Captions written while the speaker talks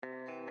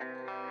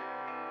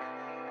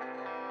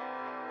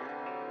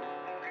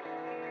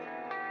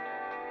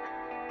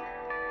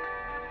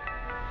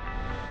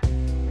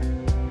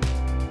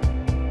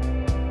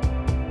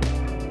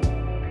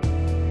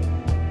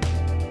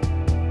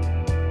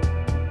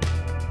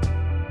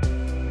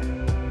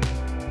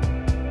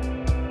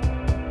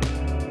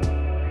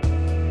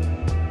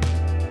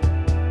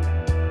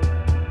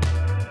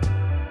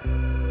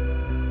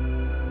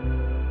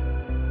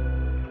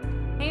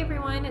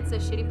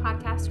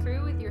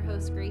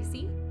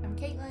Lacey. I'm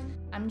Caitlin.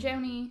 I'm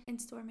Joni. And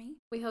Stormy.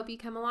 We hope you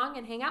come along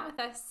and hang out with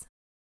us.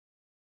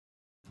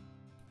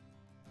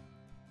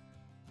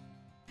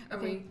 Are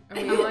we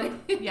on?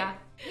 Yeah.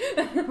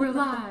 We're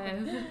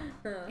live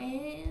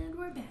And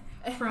we're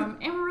back. from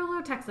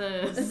Amarillo,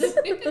 Texas.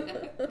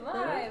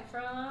 Live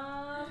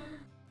from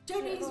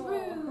Joni's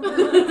room.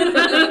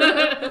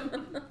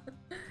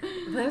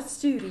 The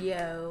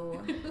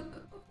studio.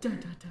 Dun,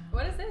 dun, dun.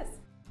 What is this?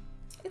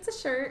 It's a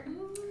shirt.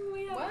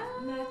 We have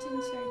What?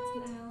 matching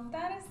shirts now.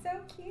 That is so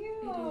cute.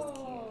 It is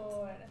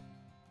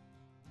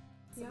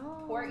cute.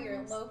 Support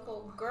your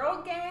local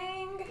girl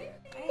gang.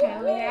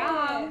 Hell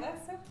yeah.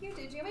 That's so cute.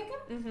 Did you make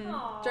them? Mm-hmm.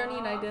 Aw. Joni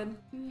and I did.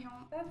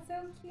 That's so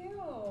cute.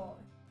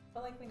 I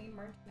feel like we need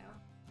merch now.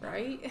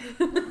 Right?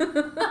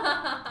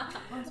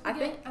 Once we I get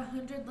think-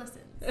 100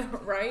 listens,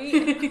 Right?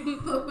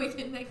 we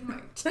can make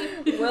merch.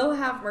 We'll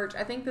have merch.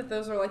 I think that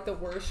those are like the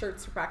worst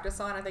shirts to practice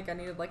on. I think I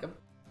needed like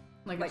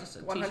Just a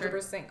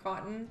 100%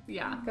 cotton.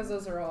 Yeah. Because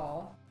those are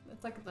all.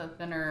 It's like the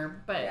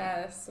thinner, but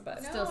Yes,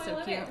 but Still so I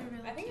love cute. it. They're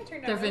really I think it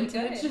turned They're out really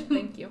vintage. good.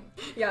 thank you.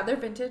 Yeah, they're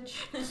vintage.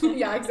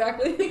 Yeah,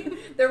 exactly.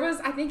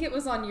 I think it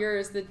was on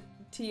yours, the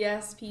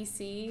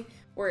TSPC,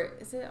 where,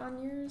 is it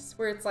on yours?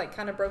 Where it's like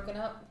kind of broken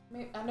up.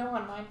 I know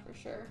on mine for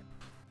sure.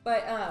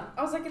 But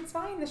I was like, it's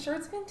fine. The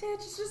shirt's vintage.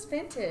 It's just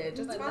vintage.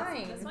 It's Like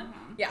fine. This one?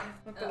 Yeah,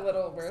 with the Oh,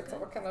 little where that's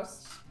it's all kind of.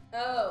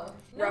 Oh.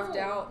 Roughed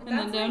no. out. And then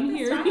That's down like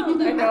here. the style, I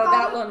though. know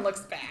that one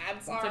looks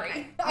bad. Sorry.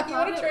 okay. I You thought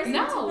want to it try? was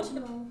No.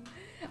 intentional.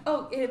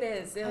 Oh, it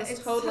is. It was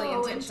It's totally so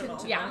intentional.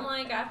 intentional. Yeah. I'm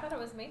like, I thought it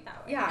was made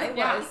that way. Yeah, it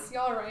Yeah. was.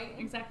 Y'all right?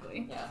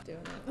 exactly. Yeah, doing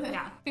it.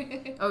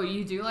 Yeah. Oh,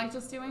 you do like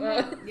just doing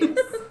it? Yes.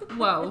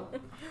 Whoa.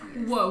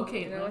 Whoa,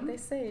 You know what Caitlin. they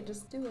say?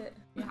 Just do it.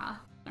 Yeah.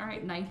 All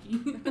right, Nike.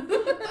 Maybe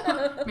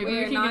We we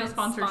are can not get a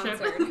sponsorship.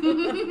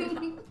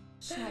 Shia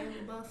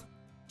LaBeouf.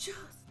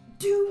 Just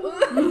do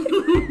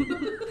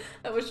it.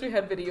 I wish we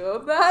had video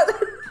of that.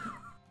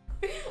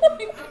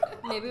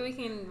 Maybe we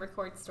can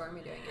record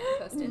Stormy doing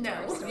it and post it to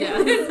our No. story. Yeah.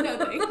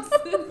 No thanks.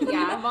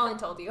 Yeah, I've only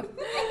told you.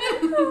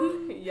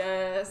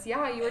 Yes.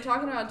 Yeah, you were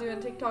talking about doing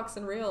TikToks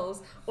and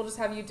Reels. We'll just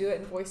have you do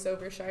it in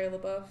voiceover, Shia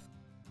LaBeouf.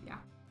 Yeah.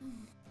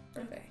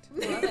 Perfect.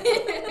 Love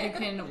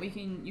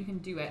it. You can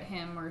duet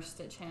him or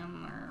stitch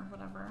him or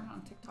whatever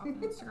on TikTok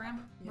and Instagram.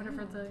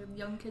 Whatever the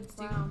young kids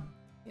do. Wow.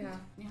 Yeah.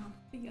 Yeah.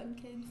 The young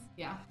kids.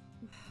 Yeah.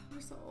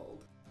 We're so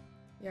old.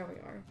 Yeah, we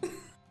are.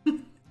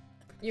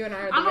 You and I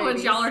are the I don't know what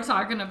babies. y'all are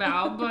talking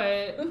about,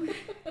 but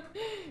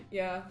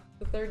Yeah,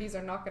 the 30s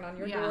are knocking on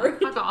your yeah, door.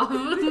 fuck off.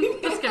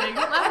 Just kidding.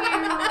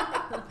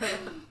 Love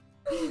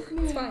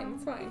It's fine.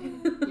 It's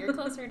fine. You're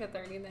closer to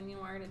 30 than you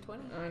are to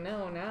 20. I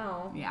know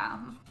now. you. Yeah.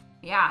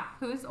 Yeah.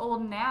 Who's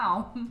old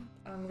now?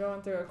 I'm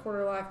going through a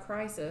quarter life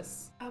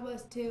crisis. I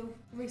was too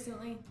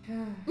recently.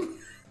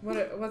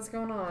 What's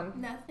going on?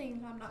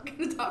 Nothing. I'm not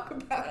going to talk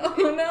about it.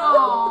 Oh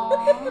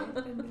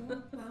no. Aww.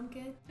 No, I'm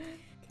good.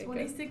 Okay,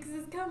 26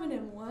 is coming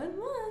in 1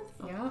 month.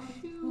 Yeah.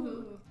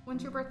 Ooh.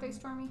 When's your birthday,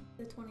 Stormy?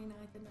 The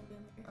 29th of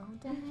November. Oh,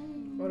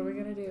 dang. What are we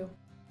gonna do?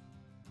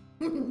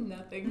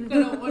 Nothing. I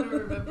don't want to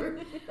remember.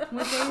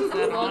 What day is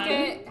that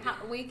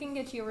on? We can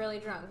get you really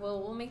drunk.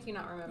 We'll make you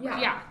not remember. Yeah.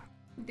 Yeah.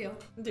 Deal.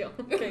 Deal.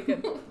 Okay,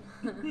 good.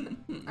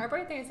 Our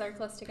birthdays are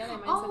close together.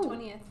 Mine's Oh. the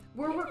 20th.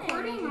 We're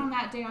recording on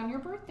that day on your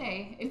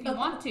birthday, if you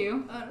want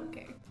to. I don't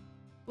care.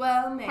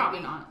 Well, maybe. Probably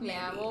not. Maybe.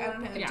 Yeah, well, I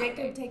don't know. yeah.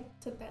 Jacob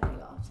took that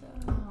day off, so.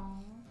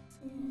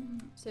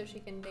 So she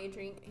can day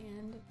drink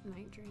and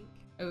night drink.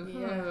 Ooh.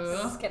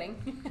 Yes. Just kidding.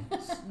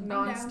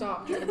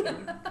 Non-stop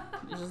drinking.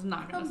 You're just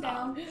not gonna I'm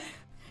stop. down.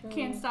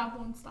 Can't stop,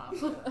 won't stop.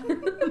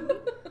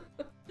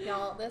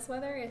 Y'all, this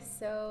weather is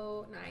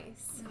so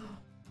nice.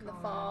 The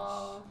Gosh.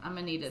 fall. I'm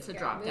gonna need it to Scary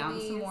drop down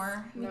some movies.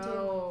 more. Me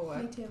No.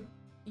 too. Me too.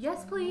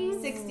 Yes, please.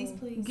 60s,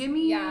 please. Give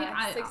me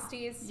Yeah,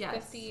 60s, yes.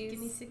 50s. Give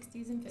me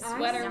 60s and 50s.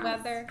 Sweater Yes.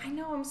 weather. I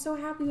know. I'm so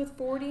happy with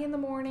 40 in the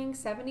morning,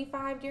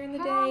 75 during the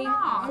Hell day,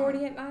 no.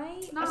 40 at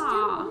night. No. It's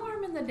still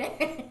warm in the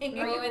day.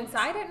 Are you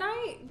inside at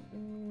night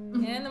Mm,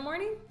 and in the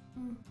morning?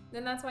 Mm.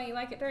 Then that's why you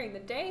like it during the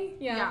day.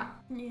 yeah,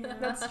 Yeah.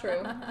 that's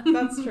true.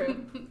 That's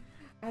true.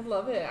 I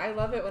love it. I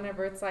love it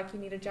whenever it's like you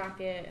need a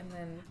jacket and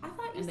then I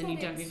thought you And then said you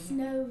don't it need to-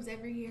 snows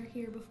every year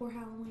here before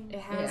Halloween. it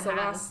has It the has.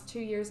 last 2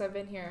 years I've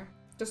been here.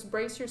 Just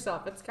brace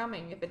yourself. It's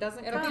coming. If it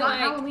doesn't It'll come, be not like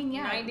Halloween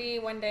yet. 90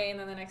 one day, and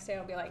then the next day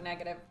it'll be like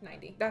negative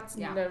 90. that's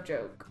Yeah. no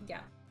joke. Yeah.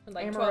 With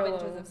like 12 Amarillo.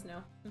 inches of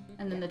snow.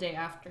 And then the day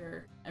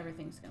after,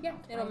 everything's gonna Yeah,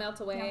 melt. it'll melt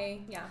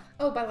away. Yeah.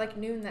 Oh, by like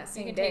noon that You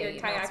same can day. take your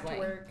it kayak melts to away.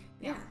 work.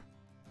 Yeah.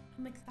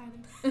 I'm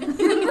excited.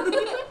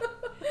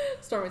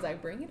 Stormy's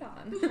like, bring it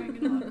on. Bring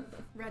it on.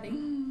 Ready.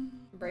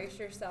 Brace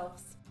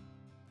yourselves.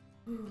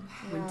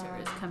 Winter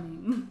is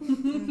coming.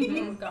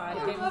 Oh God,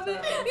 I Game of love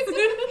it.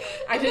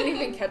 Thrones. I didn't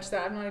even catch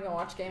that. I've not even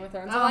watched Game of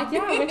Thrones. Oh. I'm like,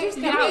 yeah, winter's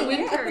coming. Yeah,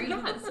 winter.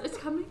 Yes, it's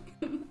coming.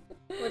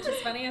 Which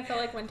is funny. I feel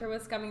like winter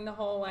was coming the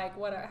whole like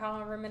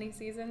however many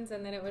seasons,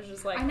 and then it was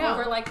just like I know.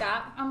 over like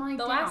that. I'm like,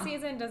 The damn. last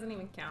season doesn't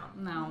even count.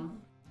 No.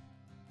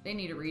 They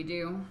need a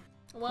redo.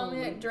 Well, the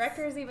Holy.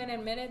 directors even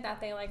admitted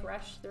that they like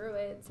rushed through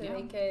it so Yeah.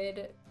 they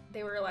could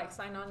they were like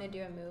signed on to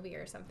do a movie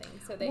or something.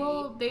 So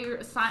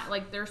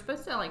they're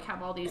supposed to like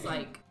have all these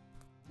like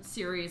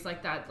series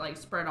like that like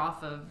spread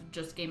off of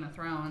just Game of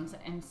Thrones,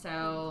 and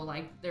so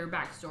like their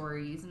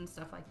backstories and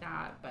stuff like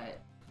that, but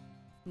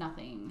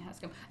nothing has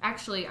come.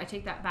 Actually, I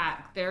take that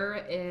back.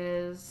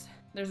 There's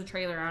a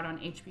trailer out on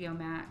HBO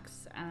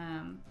Max.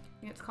 I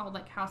think it's called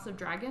like House of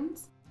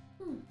Dragons.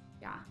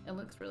 Yeah, it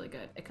looks really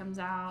good. It comes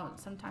out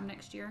sometime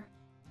next year.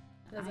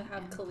 Does it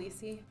have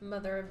Khaleesi,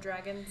 Mother of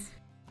Dragons?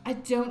 I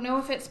don't know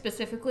if it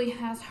specifically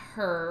has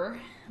her,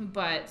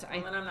 but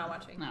Well, then I'm not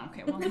watching. No,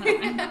 okay, well,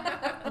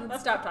 no.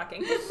 Stop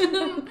talking. Is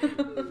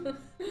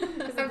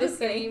it the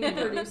same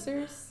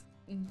producers?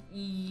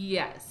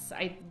 Yes,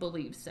 I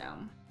believe so.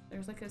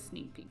 There's like a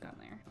sneak peek on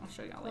there. I'll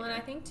show y'all later. Well, and I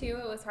think too,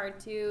 it was hard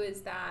too,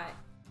 is that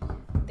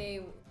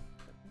they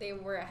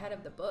were ahead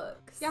of the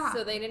books. Yeah.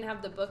 So they didn't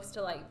have the books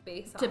to like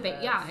base off of.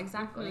 Yeah,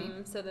 exactly.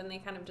 So then they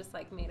kind of just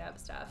like made up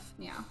stuff.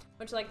 Yeah.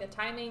 Which like the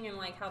timing and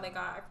like how they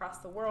got across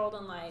the world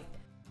in like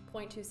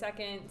 0.2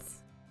 seconds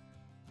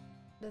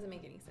doesn't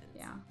make any sense.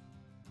 Yeah.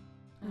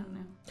 I don't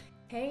know.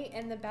 Hey,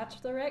 and The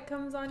Bachelorette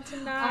comes on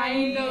tonight.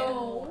 I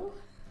know.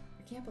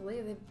 I can't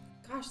believe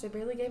they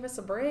barely gave us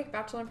a break.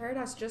 Bachelor in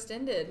Paradise just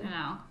ended. I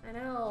know. I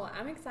know.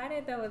 I'm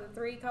excited though with the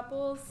 3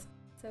 couples.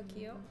 So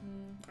cute.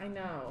 I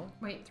know.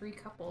 Wait, 3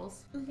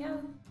 couples. Yeah.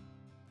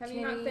 Have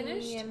you not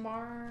finished and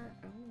Mar.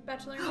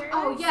 Bachelor in Paradise?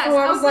 Oh, yes. Oh,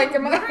 I was like,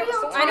 what are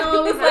y'all I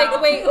know. I was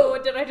like,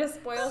 wait, did I just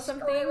spoil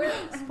something?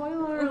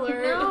 Spoiler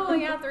alert. No,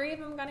 yeah, 3 of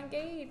them got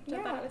engaged.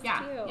 I thought it was Yeah,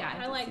 cute. yeah.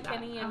 I did like see that.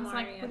 Kenny and I was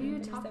Marion. like, what are you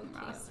They're talking so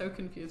about? I was cute. so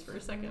confused for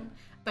a second.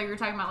 I thought you were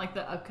talking about like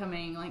the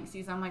upcoming like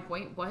season. I'm like,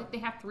 wait, what? They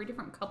have 3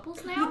 different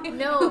couples now?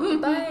 No,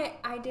 but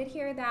I did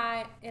hear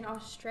that in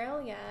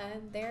Australia,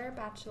 their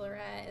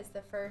bachelorette is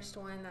the first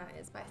one that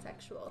is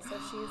bisexual. So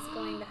she's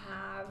going to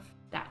have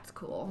That's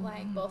cool.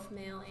 like both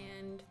male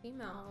and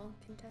female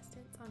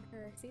contestants on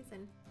her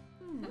season.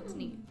 That's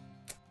neat.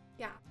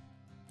 Yeah.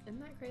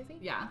 Isn't that crazy?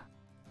 Yeah.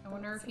 I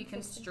wonder That's if you can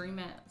interesting. stream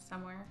it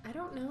somewhere. I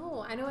don't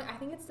know. I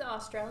think it's the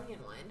Australian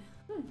one.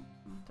 I'll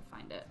have to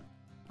find it.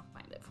 I'll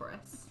find it for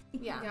us.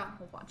 Yeah.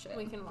 We'll watch it.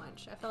 We can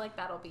watch. I feel like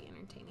that'll be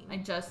entertaining. I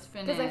just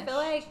finished. Because I feel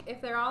like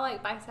if they're all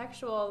like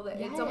bisexual, it's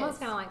Yes. almost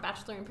kind of like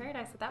Bachelor in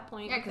Paradise at that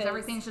point. Yeah, because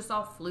everything's just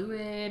all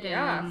fluid.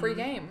 Yeah, and free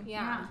game.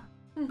 Yeah.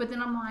 But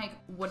then I'm like,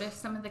 what if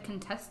some of the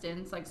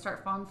contestants like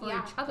start falling for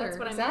Yeah, each other? that's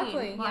what I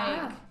Exactly. mean. Like-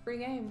 Yeah. Free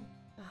game.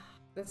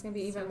 That's gonna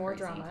be even So more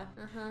crazy. drama.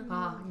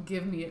 Uh-huh.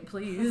 Give me it,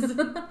 please.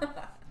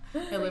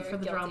 I live for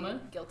the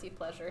drama. Guilty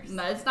pleasures.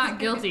 No, it's not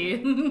guilty.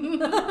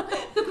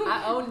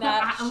 I own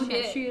that I own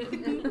shit.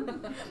 that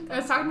shit. I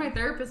was talking to my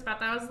therapist about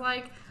that. I was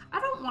like, I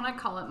don't want to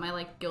call it my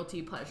like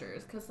guilty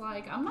pleasures because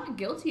like I'm not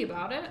guilty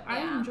about it. I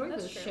Yeah, enjoy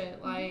that's this true.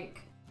 shit.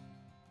 Like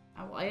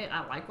I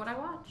like what I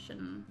watch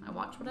and I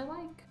watch what I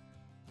like.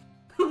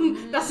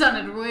 That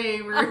sounded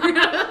way weird.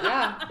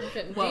 Yeah.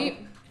 Getting Whoa.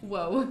 deep.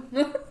 Whoa.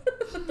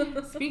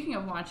 Speaking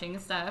of watching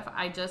stuff,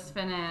 I just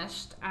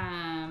finished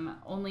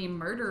Only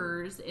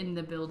Murders in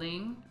the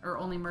Building, or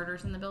Only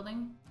Murders in the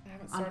Building. I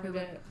haven't On started Hulu.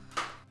 it.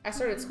 I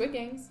started Squid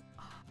Games.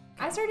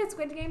 I started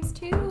Squid Games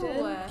too. did?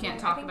 Can't I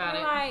talk think about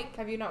we're it. Like,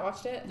 Have you not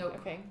watched it? Nope.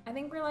 Okay. I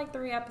think we're like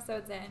 3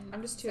 episodes in.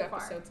 I'm just 2 so far.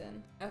 episodes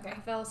in. Okay. I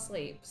fell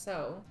asleep,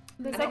 so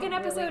The I second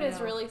don't really episode is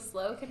know. really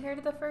slow compared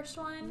to the first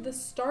one. The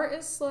start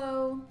is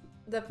slow.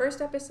 The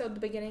first episode, the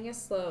beginning is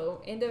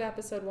slow. End of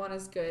episode 1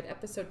 is good.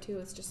 Episode 2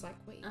 is just like,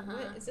 wait, Uh-huh.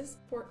 what? Is this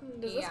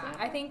important? Does this Yeah,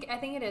 matter? I think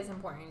it is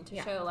important to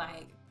Yeah. show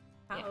like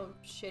how Yeah.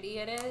 shitty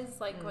it is,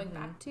 like going Mhm.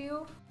 back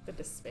to. The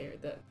despair,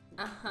 the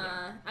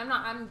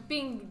I'm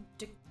being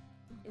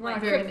We're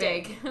not very gonna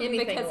vague. take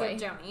anything because away.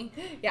 of Joni.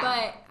 Yeah.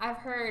 But I've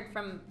heard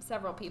from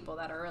several people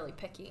that are really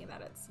picky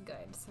that it's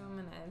good, so I'm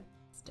gonna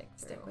stick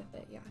with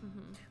it. Yeah. Mm-hmm.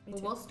 Me Well,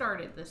 too. we'll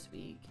start it this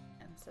week,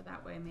 and so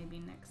that way maybe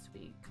next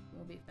week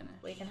we'll be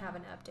finished. We can have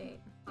an update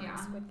on Yeah.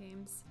 Squid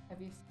Games.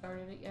 Have you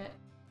started it yet?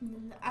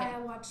 I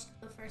watched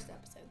the first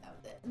episode. That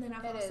was it, and then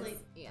I fell It is, asleep.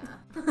 yeah.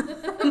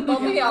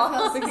 Well, we all-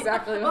 That's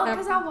exactly what Well,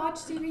 happened. because I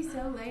watched TV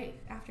so late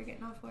after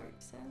getting off work.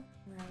 So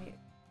Right.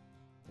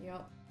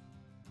 Yep.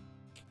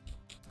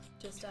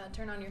 Just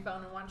turn on your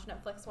phone and watch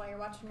Netflix while you're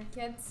watching your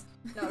kids.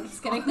 No, I'm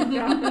just kidding.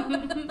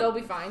 They'll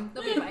be fine.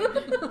 They'll be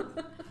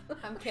fine.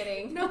 I'm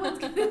kidding. no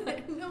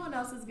one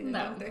else is gonna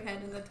dunk their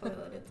head in the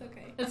toilet. It's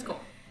okay. It's cool.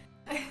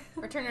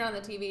 We're turning on the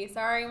TV.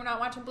 Sorry, we're not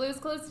watching Blue's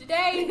Clues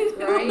today.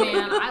 Right?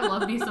 Man, I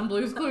love me some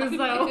Blue's Clues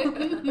though.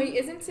 Wait,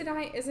 isn't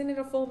it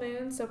a full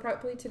moon? So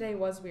probably today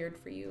was weird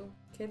for you.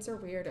 Kids are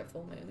weird at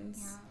full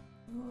moons.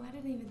 Oh, I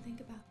didn't even think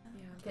about that.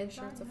 Yeah, I'm pretty Kids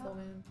sure it's a are, full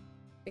moon.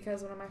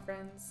 Because one of my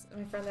friend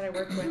that I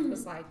work with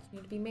was like, you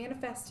need to be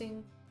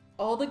manifesting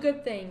all the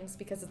good things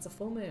because it's a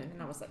full moon.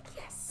 And I was like,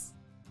 yes.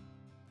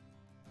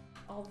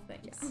 All the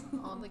things.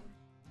 All the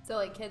so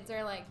like kids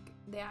are like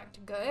they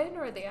act good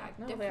or they act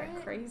No, different. they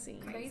act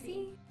crazy.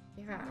 Crazy?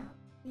 Yeah.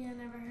 Yeah,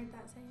 never heard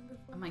that saying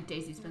before. I'm like,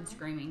 Daisy's been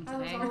screaming I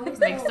was today. always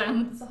Makes told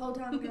sense. the whole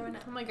time growing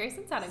up. I'm like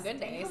Grayson's had a good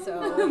day,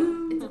 so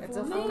It's It's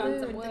a a full full moon.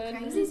 moon. The Wood.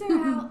 crazies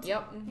are out.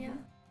 Yep. Yeah,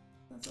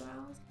 that's what I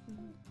always.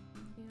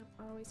 Yep.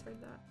 I always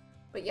heard that.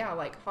 But yeah,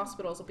 like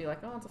hospitals will be like,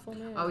 oh, it's a full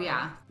moon. Oh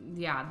yeah,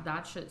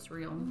 that shit's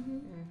real.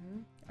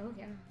 Oh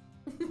yeah.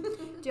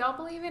 Do y'all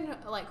believe in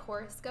like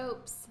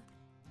horoscopes?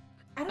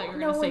 I I thought you don't were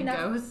know gonna say enough.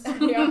 ghosts.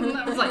 Yeah.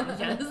 I was like,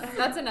 yes.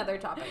 That's another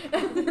topic.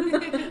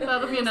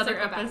 That'll be another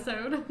Circle back.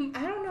 episode.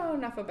 I don't know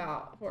enough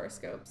about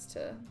horoscopes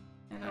to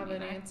I don't have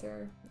an either.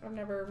 answer. I've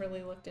never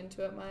really looked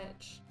into it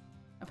much.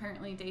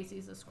 Apparently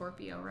Daisy's a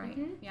Scorpio, right?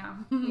 Mhm. Yeah.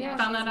 Yeah,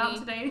 Found she's that out me.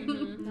 today.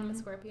 Mhm, I'm a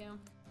Scorpio.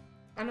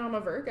 I know I'm a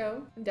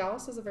Virgo.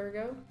 Dallas is a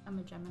Virgo. I'm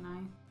a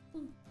Gemini.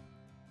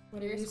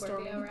 What You're are a you,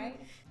 Scorpio, Stormy? right?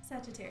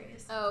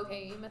 Sagittarius. Oh,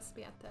 okay. You must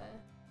be at the.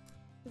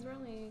 Because we're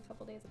only a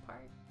couple days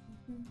apart.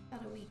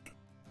 About a week.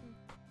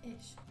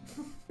 Ish.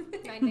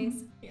 9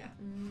 days. Yeah.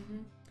 Mm-hmm.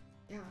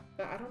 Yeah,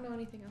 but I don't know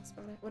anything else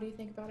about it. What do you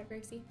think about it,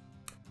 Gracie?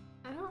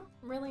 I don't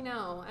really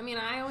know. I mean,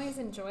 I always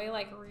enjoy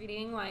like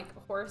reading like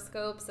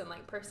horoscopes and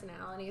like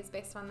personalities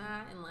based on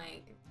that, and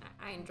like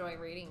I enjoy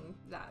reading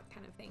that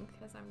kind of thing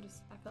because I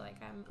feel like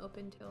I'm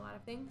open to a lot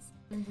of things.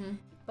 Mm-hmm.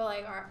 But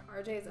like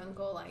RJ's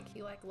uncle, like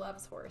he like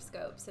loves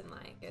horoscopes and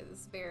like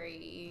is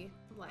very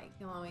like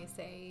he'll always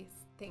say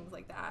things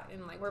like that,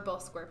 and like we're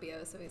both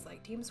Scorpios, so he's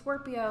like Team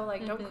Scorpio,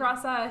 like don't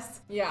cross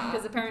us, Yeah.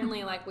 because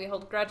apparently like we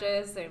hold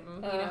grudges, and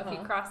you know if you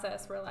Uh-huh. cross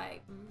us, we're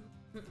like.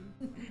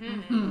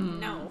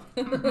 No.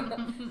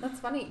 That's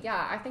funny.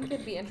 Yeah, I think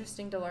it'd be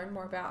interesting to learn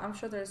more about. I'm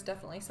sure there's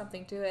definitely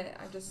something to it.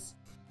 I just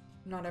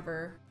not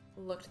ever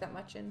looked that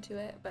much into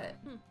it, but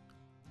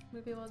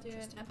Maybe we'll do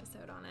an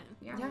episode on it.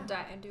 Yeah.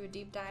 And do a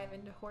deep dive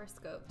into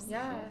horoscopes.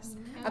 yes.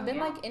 Yeah. I've been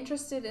Yeah. like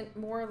interested in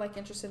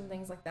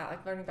things like that,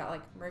 like learning about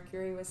like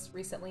Mercury was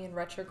recently in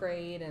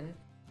retrograde and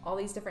all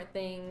these different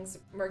things.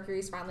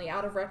 Mercury's finally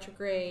out of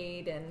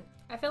retrograde, and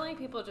I feel like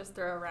people just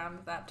throw around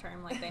that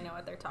term like they know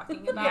what they're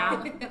talking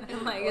about. Yeah.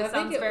 And, like Well, I it think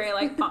sounds it very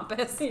was- like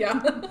pompous. yeah.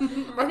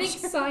 I think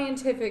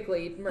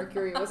scientifically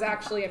Mercury was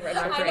actually in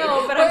retrograde. I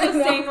know, but I'm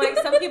just saying like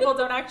some people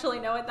don't actually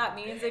know what that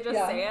means. They just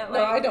Yeah. say it.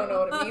 Like, No, I don't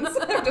know what it means.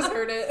 I've just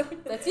heard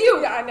it. That's you.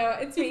 Yeah, I know.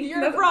 It's me.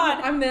 You're a fraud.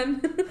 I'm them.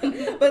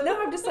 But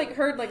no, I've just like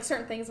heard like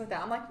certain things like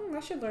that. I'm like, I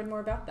should learn more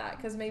about that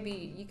because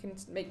maybe you can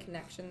make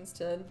connections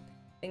to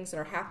things that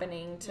are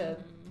happening to.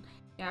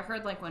 Yeah, I've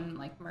heard like when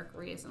like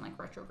Mercury is in like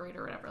retrograde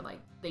or whatever, like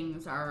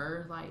things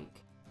are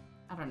like,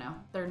 I don't know,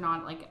 they're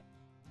not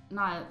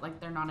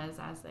they're not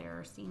as they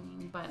are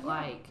seeming, but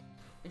like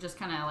it just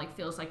kind of like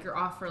feels like you're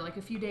off for like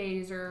a few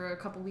days or a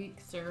couple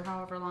weeks or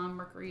however long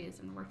Mercury is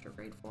in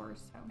retrograde for.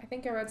 So I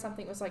think I read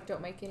something that was like,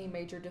 don't make any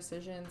major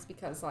decisions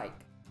because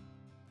like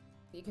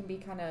you can be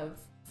kind of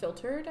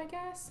filtered, I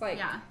guess. Like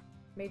yeah,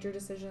 major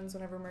decisions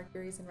whenever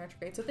Mercury's in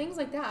retrograde. So things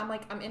like that.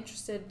 I'm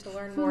interested to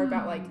learn more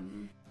about like.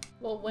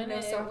 Well, when you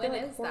know, so I when feel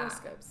like is that?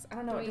 horoscopes. I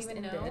don't know. Do it we just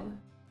even ended. know?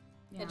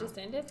 Yeah. It just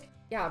ended.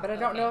 Yeah, but I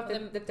don't know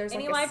Okay, if there's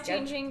Any like a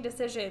life-changing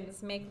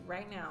decisions make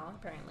right now,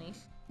 apparently.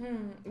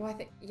 Well, I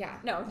think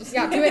No, just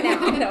yeah, do it now.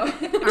 No.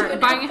 All right,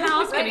 buying a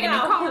house, Right getting a new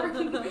now. car.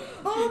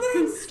 Oh,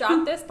 thanks.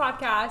 Stop this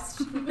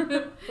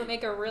podcast.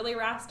 Make a really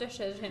rash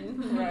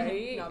decision.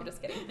 Right. No, I'm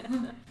just kidding.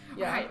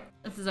 Yeah. All right,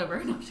 this is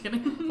over. No, I'm just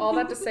kidding. All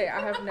that to say,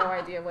 I have no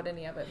idea what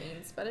any of it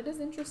means, but it is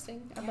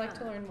interesting. I'd like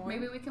to Yeah. learn more.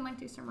 Maybe we can like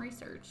do some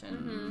research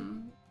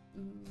and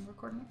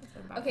record an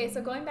episode about Okay, it.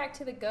 so going back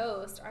to the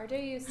ghost,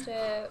 RJ used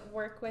to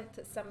work with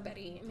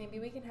somebody. Maybe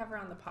we can have her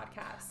on the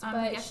podcast.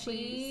 But yes,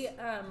 she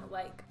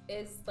like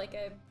is like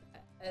a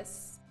I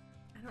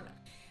don't know.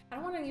 I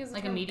don't want to use the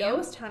Like a term medium?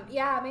 ghost hunt.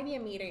 Yeah, maybe a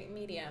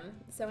medium.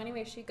 So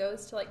anyway, she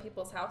goes to like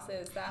people's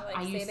houses that like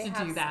I say used they to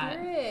have do that.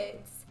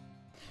 spirits.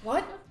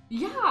 What?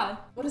 Yeah.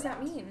 What does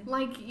that mean?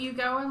 Like you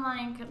go and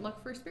like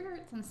look for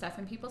spirits and stuff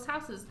in people's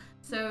houses.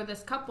 So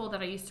this couple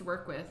that I used to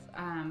work with,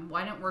 well,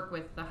 I didn't work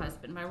with the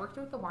husband, but I worked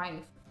with the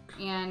wife.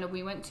 And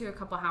we went to a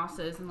couple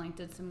houses and like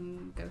did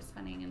some ghost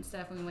hunting and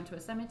stuff. And we went to a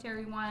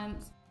cemetery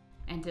once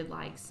and did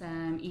like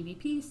some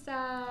EVP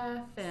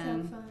stuff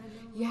and So fun.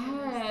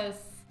 yes.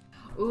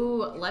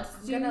 Ooh, let's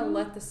I'm do. gonna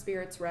let the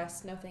spirits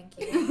rest. No, thank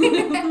you.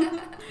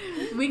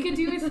 We could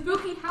do a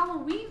spooky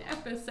Halloween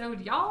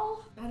episode,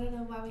 y'all. I don't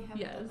know why we haven't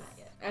Yes. done that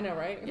yet. I know,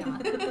 right?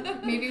 Yeah.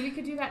 Maybe we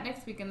could do that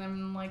next week and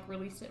then like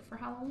release it for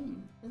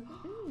Halloween. I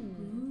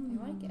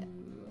like it.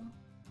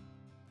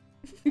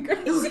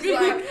 Gracie's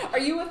like, are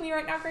you with me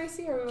right now,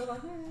 Gracie? Or are we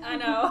like, I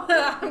know.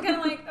 I'm kind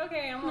of like,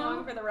 okay, I'm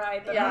along for the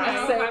ride, but Yeah, I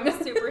don't know if same.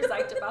 I'm super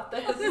psyched about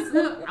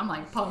this. I'm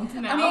like pumped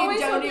now. I'm always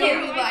Jody okay.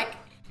 will be like,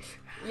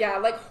 Yeah,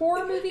 like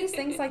horror movies,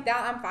 things like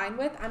that, I'm fine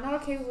with. I'm not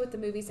okay with the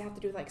movies that have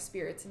to do with like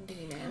spirits and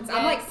demons.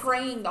 I'm like Yes.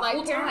 praying the Like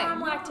whole time.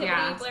 Paranormal Activity,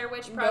 Yeah. Blair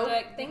Witch Nope.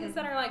 Project, things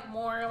that are like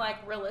more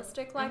like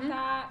realistic like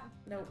that.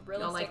 Nope.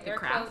 Realistic like The air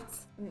Craft?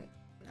 quotes. No,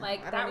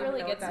 Like, I don't that even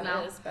really know what gets that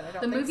me. is, but I don't The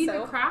think movie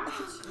so. The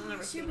Craft? I've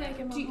never she's seen it.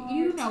 breaking my heart.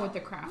 You know what The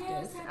Craft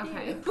Yes, is. I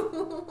Okay.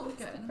 do.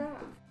 Good.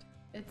 Craft.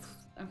 It's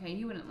okay,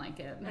 you wouldn't like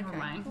it. Never Okay.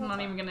 mind. I'm not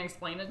even gonna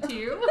explain it to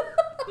you.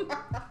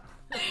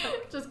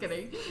 Just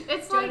kidding.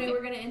 It's Jody, like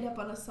we're gonna end up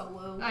on a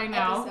solo I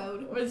know.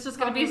 episode. It's just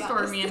gonna be talking about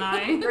Stormy this. and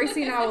I.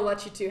 Gracie and I will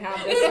let you two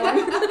have this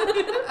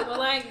one. We'll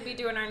like be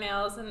doing our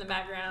nails in the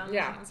background.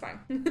 Yeah, it's fine.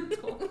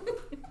 Cool.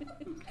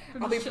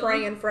 I'll be Chilling.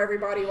 praying for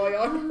everybody while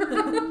y'all.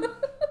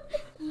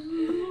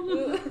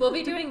 We'll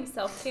be doing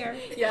self-care.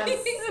 Yes.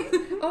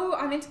 Oh,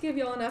 I meant to give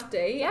y'all an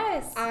update.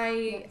 Yes.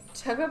 I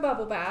took a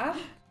bubble bath.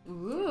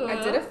 Ooh.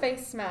 I did a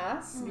face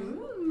mask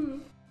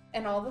Ooh.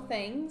 and all the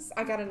things.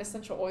 I got an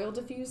essential oil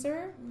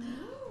diffuser.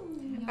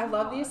 Mm. I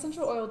love the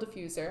essential oil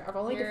diffuser. I've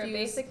only You're a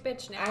diffused. basic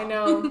bitch now. I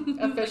know,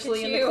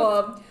 officially in the you.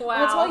 club. Wow.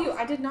 I'll tell you,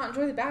 I did not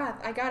enjoy the bath.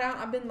 I got out.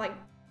 I've been like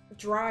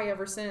dry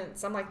ever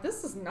since. I'm like,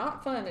 this is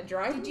not fun. It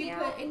dried Did me you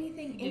out. put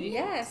anything Did in you? it?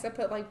 Yes, I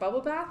put like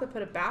bubble bath. I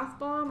put a bath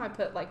bomb. I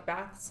put like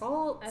bath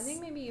salts. I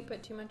think maybe you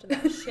put too much of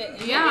that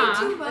shit in. Yeah.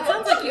 Too It much.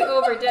 sounds like you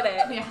overdid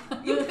it. Yeah.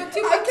 You put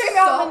too I much came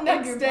out salt the in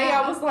next your day.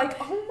 bath. I was like,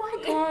 oh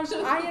my gosh,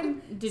 I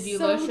am. Did you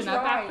so lotion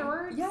up dry.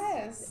 afterwards?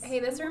 Yes. Hey,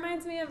 this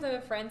reminds me of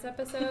the Friends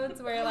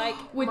episodes where like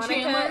With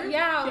Monica, Chandler?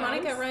 yeah, Yes.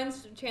 Monica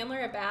runs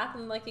Chandler a bath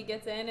and like he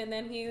gets in and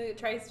then he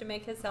tries to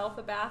make himself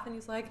a bath and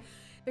he's like,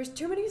 "There's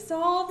too many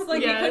salts."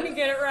 Like Yes. he couldn't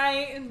get it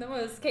right, and that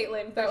was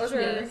Caitlin. That for was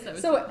sure. her. Yes, that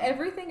was So her.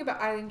 everything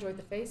about I enjoyed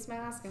the face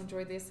mask. I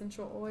enjoyed the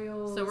essential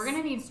oils. So we're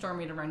gonna need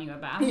Stormy to run you a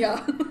bath.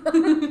 Yeah.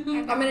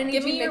 I'm gonna need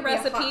Give you me to your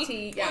make me a hot recipe.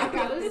 tea. I Yeah.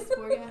 got this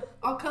for you.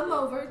 I'll come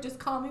over. Just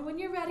call me when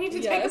you're ready to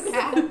Yes. take a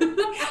bath.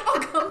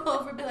 I'll come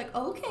over and be like,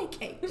 okay,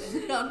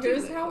 Caitlin. I'll do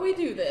Here's it how for we you.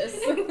 do this.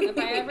 If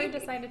I ever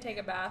decide to take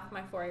a bath,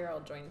 my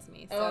 4-year-old joins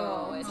me. So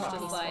Oh, it's that's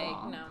just like,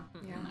 awesome. no.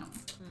 Yeah. No.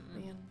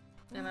 Mm-mm. Man.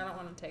 And I don't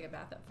want to take a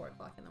bath at 4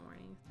 o'clock in the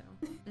morning. So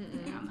Yeah,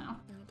 Mm-mm. no.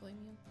 I don't blame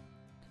you.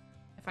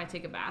 If I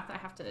take a bath, I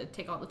have to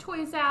take all the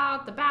toys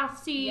out, the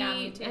bath seat. Yeah,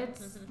 me too.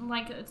 It's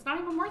like it's not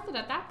even worth it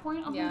at that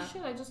point. I'm Yeah. like,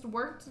 shit, I just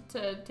worked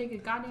to take a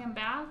goddamn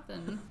bath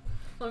and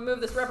let me move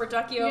this rubber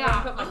ducky over Yeah.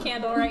 and put my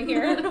candle right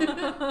here.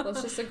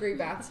 Let's just agree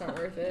baths not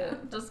worth it.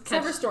 just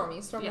Except for catch.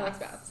 Stormy. Stormy Yes. likes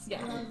baths.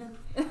 Yeah.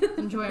 Mhm.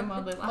 Enjoy them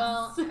while they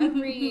Well, last.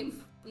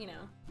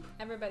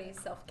 everybody's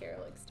self-care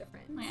looks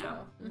different. Yeah.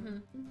 So,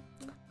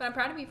 but I'm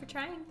proud of you for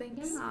trying.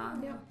 Thanks. Yeah.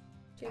 Yeah.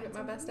 Gave it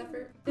my best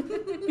effort.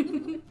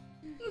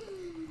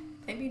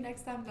 Maybe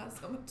next time not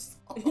so much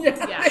salt.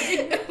 Yeah.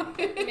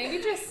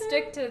 Maybe just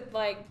stick to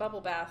like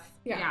bubble bath.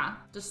 Yeah.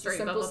 Just straight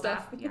simple bubble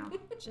stuff. bath. Yeah.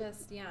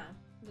 Just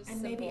Just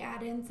And maybe simple.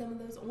 add in some of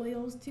those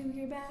oils to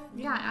your bath.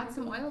 Yeah, add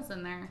some oils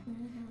in there.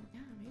 Mhm. Yeah,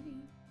 maybe.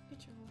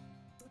 Get your.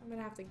 I'm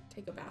gonna have to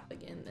take a bath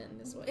again. Then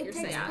is what It you're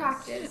takes saying.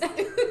 practice.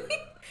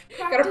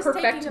 Gotta Practice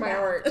perfect taking a my bath.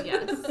 art.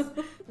 Yes.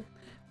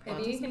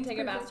 Maybe you can Sounds take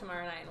a bath perfect.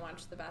 tomorrow night and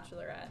watch The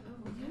Bachelorette.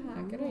 Oh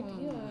yeah, good Ooh.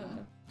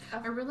 idea.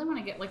 I really want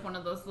to get like one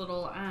of those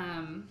little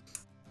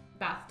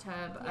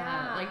bathtub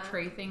Yeah. like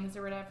tray things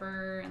or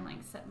whatever, and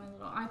like set my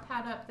little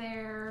iPad up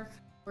there,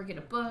 or get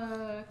a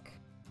book.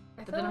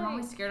 I But feel then I'm like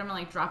always scared I'm gonna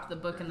like drop the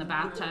book in the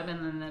bathtub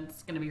and then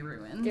it's gonna be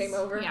ruined. Game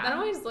over. Yeah. that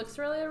always looks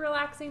really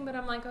relaxing, but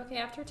I'm like, okay,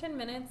 after 10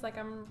 minutes, like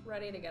I'm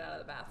ready to get out of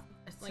the bath.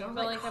 It's Like so, I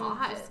feel like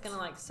hot. I'm just gonna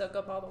like soak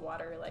up all the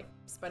water like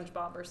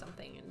SpongeBob or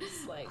something and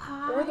just like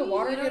Or the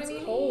water you know what gets I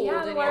mean? cold. Yeah,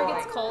 the and water you're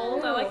gets like,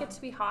 cold. I like "Ew." it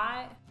to be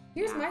hot.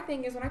 Here's Yeah. my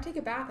thing: is when I take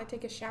a bath, I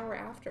take a shower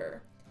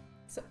after.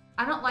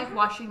 I don't like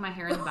washing my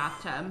hair in the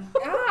bathtub.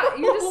 Ah,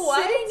 you're just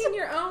What? sitting in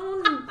your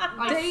own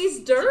Like,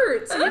 day's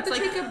dirt. So you have it's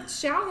to like- take a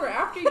shower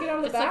after you get out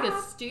of the It's like a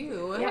bath.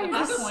 stew. Yeah, at you're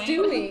that just point.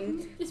 stewing.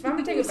 So if I'm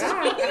gonna take a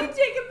bath,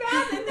 take a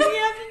bath and then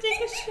you have to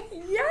take a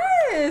shower.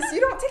 yes, you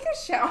don't take a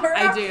shower.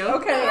 I do.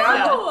 Okay,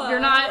 Yeah. No.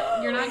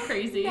 You're not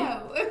crazy.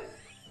 No.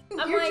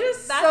 I'm you're like,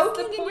 just that's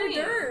soaking the in your point.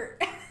 dirt.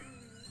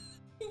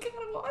 You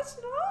gotta wash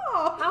it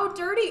off. How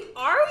dirty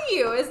are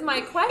you? Is my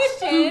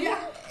question. Yeah.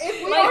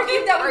 If we Like,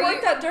 argued that we are weren't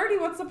you- that dirty,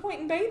 what's the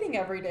point in bathing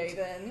every day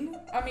then?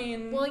 I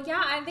mean, Well,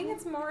 yeah, I think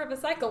it's more of a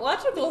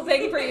psychological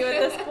thing for you at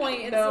this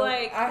point. It's no,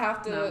 like I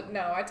have to.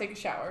 No, I take a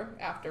shower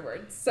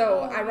afterwards.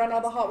 So Oh, I run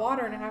all the hot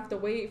water, and I have to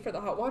wait for the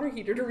hot water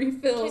heater to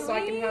refill so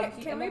I can have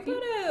heat can on we my feet.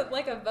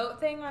 put a vote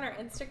thing on our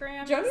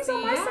Instagram? Joni's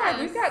on my Yes. side.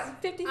 We've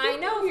got 50-50 I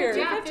know here. 50-50,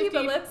 Yeah, but 50.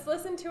 let's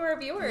listen to our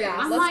viewers. Yeah,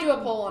 I'm let's like, do a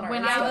poll on our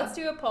when Insta. I- Yeah, let's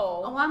do a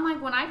poll. Oh, I'm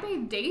like, when I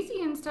bathe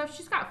Daisy and stuff,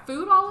 she's got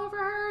food all over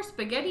her,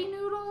 spaghetti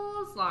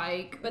noodles,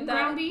 like But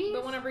ground beef.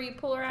 but whenever you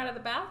pull her out of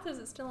the bath, is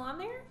it still on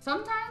there?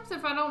 Sometimes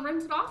if I don't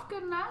rinse it off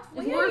good enough,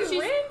 Well, yeah, or you if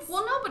she's rinse.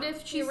 well, no, but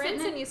if she's You rinse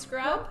sitting and you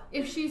scrub.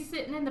 if she's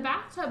sitting in the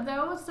bathtub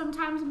though,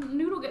 sometimes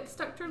noodle gets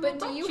stuck to her But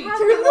little do butt you cheek. have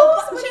Her little noodles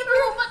butt cheek, whenever- her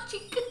little butt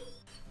cheek.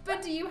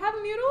 But do you have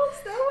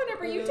noodles though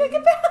whenever you take a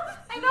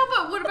bath? I know,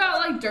 but what about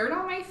like dirt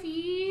on my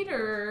feet,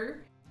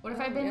 or what if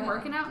Oh, I've been yeah.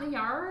 working out in the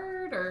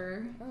yard,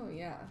 or Oh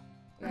yeah.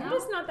 I'm Yeah.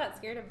 just not that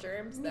scared of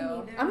germs Me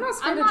though. neither. I'm not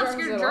scared I'm of not germs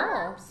scared of at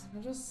all. germs.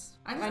 I just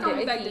I just find don't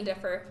it I beg to icky.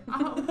 differ.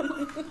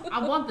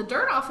 I want the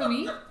dirt off of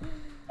me.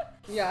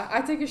 Yeah,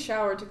 I take a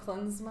shower to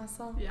cleanse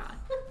myself. Yeah,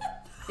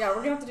 Yeah, we're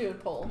gonna have to do a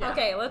poll. Yeah.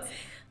 Okay, we'll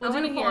I do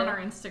wanna a poll on hear. our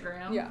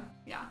Instagram. Yeah.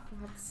 yeah.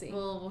 We'll have to see.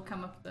 We'll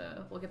come up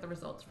we'll get the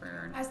results for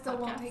our I next still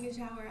won't podcast. take a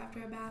shower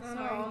after a bath. Oh,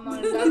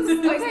 Sorry. no,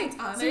 That's Waste okay. of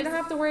time. So you don't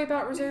have to worry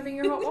about reserving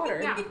your hot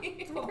water. Yeah.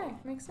 Okay,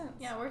 makes sense.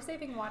 Yeah, we're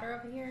saving water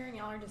over here, and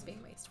y'all are just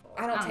being wasteful.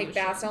 I don't I take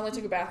don't baths. shit. I only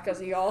took a bath because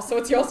of y'all, so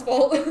it's y'all's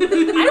fault. I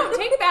don't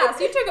take baths.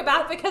 You took a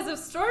bath because of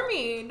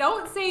Stormy.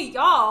 Don't say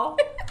y'all.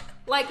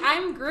 Like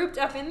I'm grouped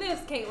up in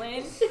this,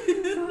 Caitlin.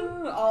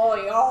 Oh,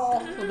 y'all.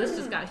 Well, this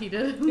just got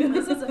heated.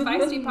 This is a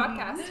feisty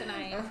podcast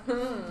tonight.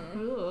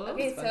 Ooh.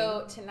 Okay, That's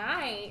so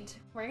tonight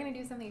we're gonna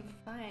do something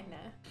fun.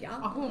 Yeah.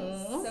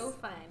 Oh. So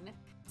fun.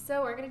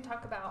 So we're going to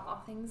talk about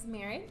all things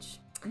marriage,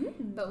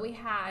 but we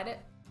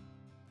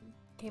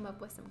came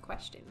up with some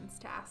questions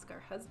to ask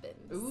our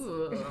husbands.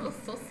 Ooh,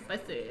 so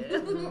spicy.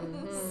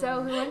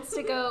 So who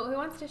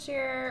wants to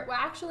share? Well,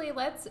 actually,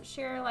 let's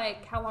share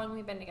like how long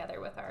we've been together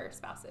with our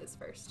spouses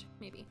first,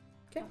 maybe.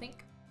 Okay. I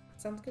think.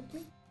 Sounds good to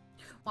me.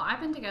 Well,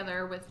 I've been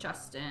together with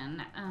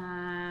Justin,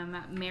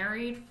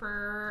 married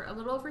for a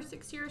little over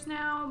 6 years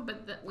now,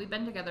 but we've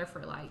been together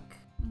for like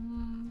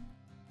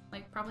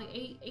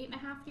probably eight and a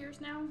half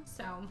years now.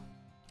 So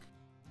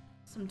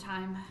some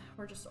time.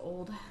 We're just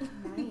old.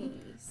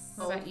 Nice.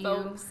 What about you?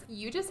 Folks,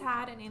 you just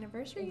had an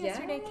anniversary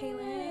yesterday,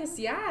 Kaylin. Yes,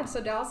 yeah. So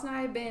Dallas and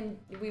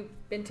I we've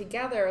been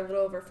together a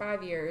little over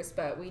 5 years,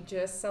 but we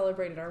just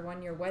celebrated our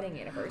 1-year wedding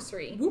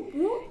anniversary. Whoop,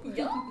 whoop.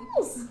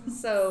 Yes.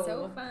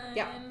 So fun.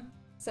 Yeah.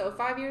 So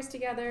 5 years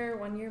together,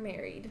 1 year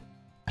married.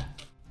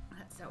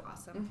 That's so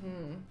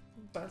awesome.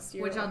 Bust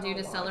your What'd y'all do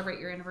to wall. celebrate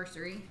your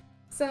anniversary?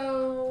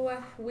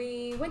 So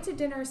we went to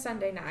dinner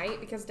Sunday night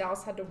because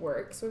Dallas had to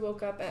work. So we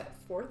woke up at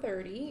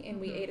 4:30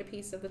 and we ate a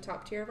piece of the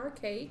top tier of our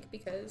cake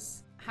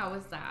because How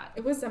was that?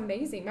 it was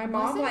amazing. My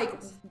mom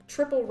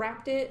triple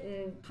wrapped it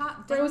and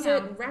Hot froze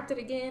damn. it and wrapped it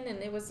again, and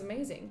it was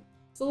amazing.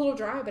 It's a little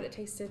dry, but it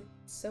tasted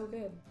so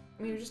good.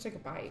 I mean, we just took a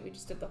bite. We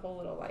just did the whole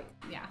little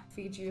Yeah.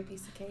 feed you a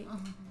piece of cake.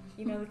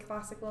 You know, the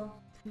classic little.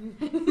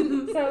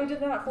 So we did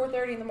that at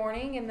 4:30 in the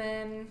morning, and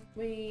then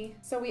we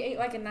ate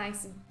like a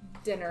nice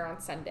dinner on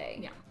Sunday.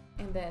 Yeah.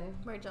 And then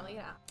Where'd y'all eat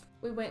at?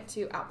 we went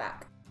to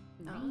Outback.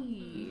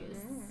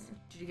 Nice.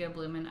 Did you get a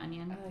bloomin'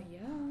 onion? Yeah.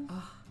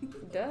 Oh,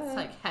 Duh. it's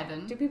like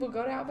heaven. Do people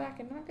go to Outback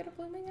and not get a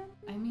blooming onion?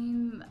 I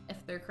mean,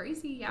 if they're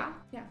crazy, yeah.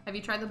 Yeah. Have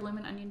you tried the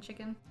bloomin' onion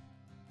chicken?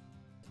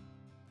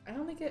 I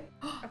don't think it.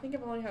 I think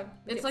I've only had.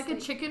 It's like a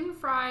chicken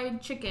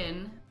fried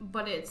chicken,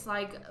 but it's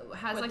like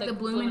has With like the the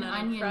bloomin' bloomin'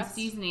 onion onion crust?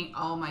 seasoning.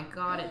 Oh my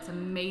god, it's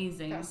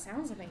amazing. That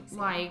sounds amazing.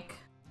 Like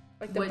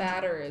the what-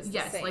 batter is the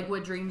yes, same. like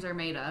what dreams are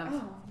made of.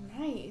 Oh,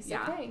 nice.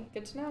 Yeah. Okay,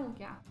 good to know.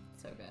 Yeah,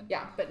 so good.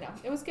 Yeah, but no,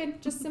 it was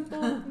good. Just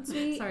simple and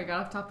sweet. Sorry,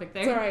 got off topic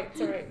It's there. alright. It's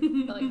alright. I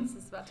feel like this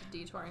is about to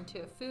detour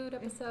into a food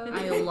episode.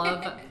 I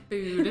love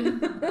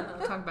food.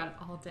 I'll talk about it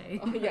all day.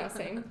 Oh, yeah,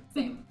 same.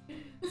 Same.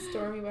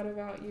 Stormy, what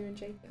about you and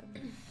Jacob?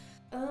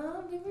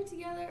 We were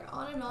together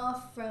on and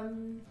off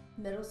from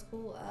middle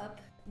school up,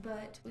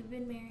 but we've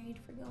been married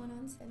for going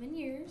on 7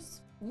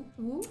 years.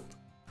 Nice.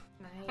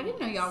 I didn't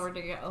know y'all were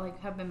together, like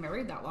have been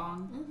married that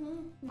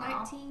long. Wow.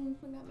 19.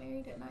 We got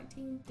married at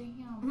 19.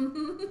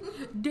 Damn.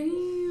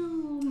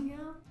 Damn. Yeah.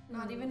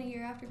 Not even a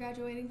year after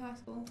graduating high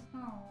school.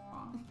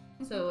 Aw.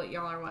 So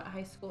y'all are what,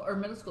 high school or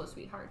middle school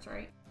sweethearts,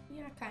 right?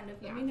 Yeah, kind of.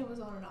 Yeah. I mean, it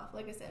was on and off.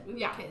 Like I said, we were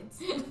Yeah. kids.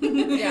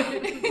 Yeah,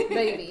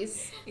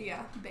 babies.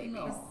 Yeah, babies.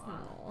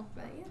 Aw.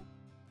 But yeah.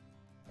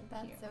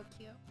 That's Cute. so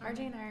cute.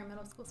 RJ and I are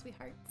middle school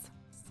sweethearts.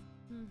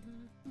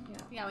 Yeah.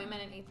 Yeah, we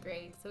met in 8th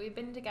grade. So we've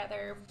been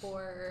together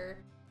for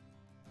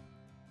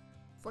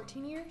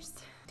 14 years.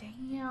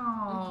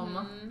 Damn.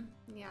 Mhm.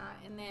 Yeah,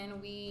 and then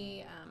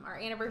we, our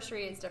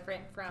anniversary is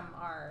different from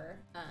our,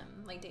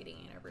 like,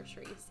 dating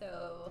anniversary.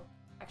 So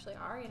actually,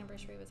 our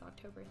anniversary was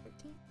October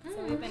 13th.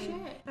 So we've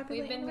been Happy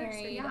we've been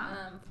anniversary, married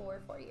yeah.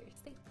 for 4 years.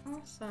 Thanks.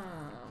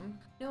 Awesome.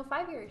 No,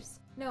 5 years.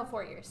 No,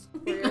 4 years.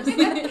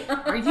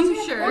 Are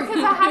you sure? Well,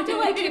 because I have to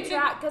like keep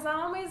track. Because I'm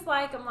always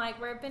like,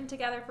 we've been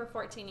together for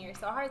 14 years,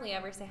 so I hardly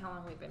ever say how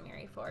long we've been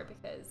married for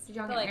because Did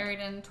y'all I get feel like married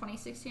in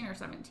 2016 or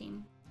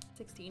 17?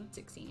 16.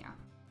 16, yeah.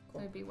 Cool. So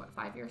it'd be what,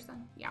 5 years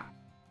then? Yeah.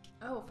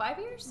 Oh, 5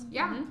 years?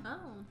 Yeah. Mhm. Oh,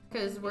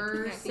 Because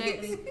we're Yeah,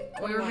 6. We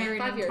were 21, married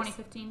 5 in years.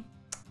 2015.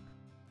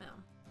 no.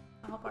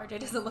 I hope RJ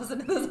doesn't listen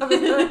to this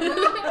episode.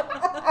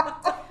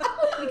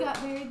 We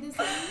got married this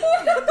year.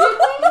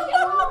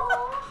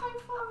 Oh, high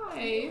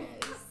five.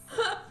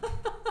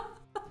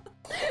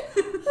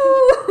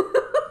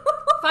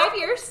 5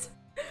 years.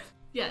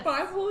 Yes.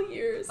 5 whole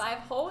years. 5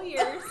 whole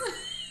years.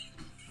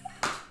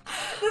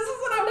 This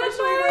is what I wish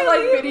we That's were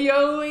like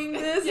videoing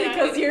this Yeah.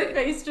 because your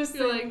face just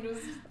You're like like-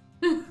 just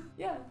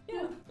yeah.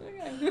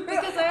 Okay.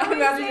 Because I I always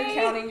imagine say-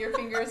 you're counting your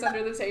fingers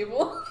under the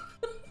table.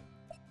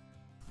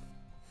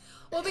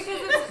 Well,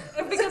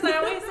 because I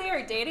always say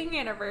our dating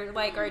anniversary,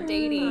 like our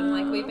dating,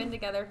 like we've been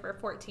together for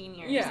 14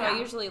 years. Yeah. So I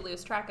usually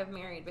lose track of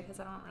married because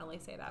I don't really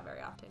say that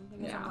very often.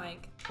 Because Yeah. I'm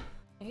like,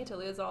 I hate to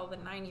lose all the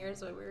 9 years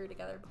that we were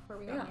together before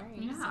we got Yeah.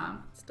 married. Yeah.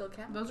 Still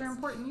counts. Those are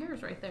important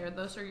years right there.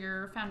 Those are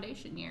your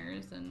foundation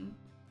years and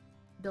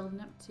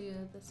building up to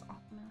this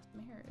awesome ass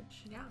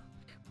marriage. Yeah.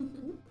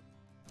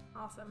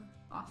 Awesome.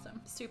 Awesome.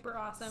 Super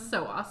awesome.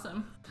 So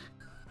awesome.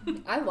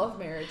 I love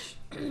marriage.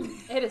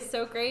 It is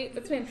so great.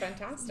 It's been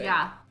fantastic.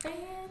 Yeah.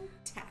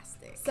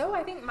 Fantastic. So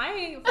I think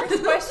my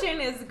first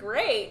question is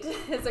great.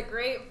 It's a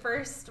great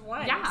first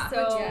one. Yeah.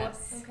 So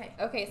Yes. Okay.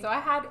 okay, so I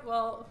had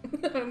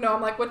No,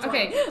 I'm like, which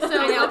Okay, one? so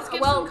I know. let's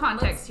give Well, some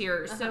context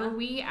here. So uh-huh.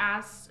 we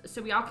asked,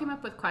 so we all came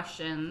up with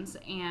questions,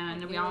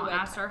 and Like we all newlywed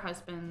asked our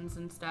husbands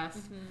and stuff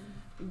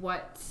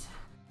what,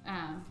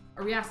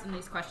 or we asked them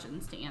these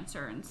questions to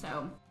answer, and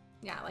so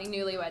yeah, like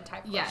newlywed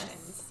type Yes.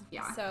 questions.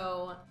 Yeah.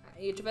 So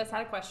each of us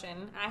had a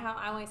question.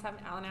 I always have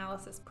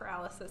analysis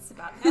paralysis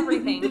about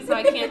everything, so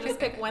I can't just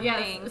pick one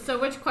thing. So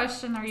which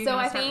question are you So going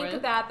I to start think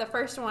with? that the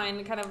first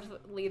one kind of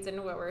leads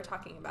into what we're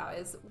talking about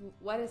is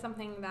what is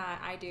something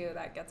that I do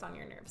that gets on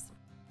your nerves?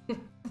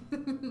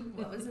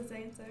 What was his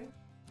answer?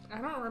 I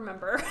don't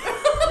remember.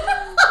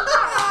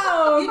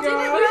 Oh, You didn't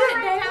God.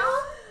 write it down?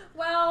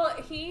 Well,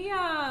 he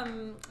I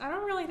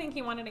don't really think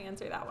he wanted to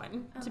answer that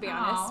one, to be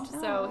honest.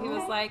 So he was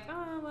okay. like,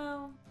 oh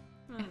well,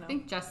 I I don't know.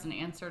 think Justin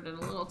answered it a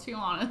little too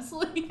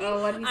honestly.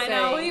 Oh, what'd he I say?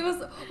 know, he was,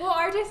 well,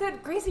 RJ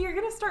said, Gracie, you're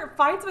going to start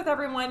fights with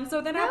everyone.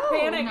 So then I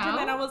panicked, no. and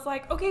then I was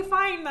like, okay,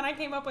 fine. Then I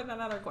came up with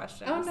another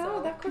question. Oh, no,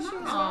 so. that question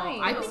was No,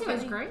 fine. I It think it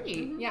was funny.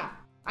 great. Yeah.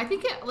 I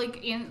think it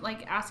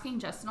like asking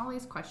Justin all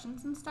these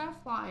questions and stuff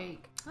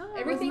like Oh,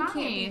 Everything was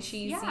can't be nice.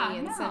 cheesy Yeah,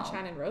 and no.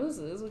 sunshine and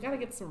roses. We got to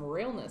get some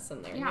realness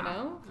in there, Yeah. you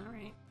know? all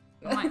right.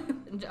 I'm like,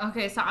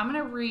 okay, so I'm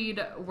gonna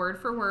read word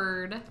for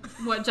word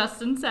what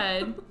Justin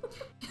said.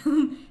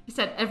 He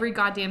said every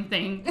goddamn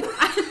thing.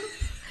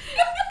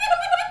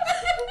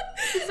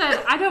 He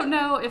said, I don't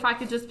know if I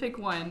could just pick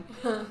one.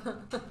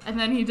 And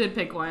then he did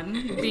pick one.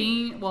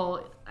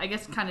 I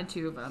guess kind of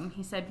two of them.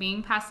 He said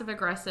being passive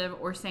aggressive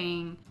or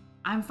saying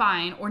I'm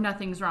fine or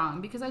nothing's wrong,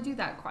 because I do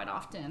that quite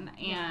often.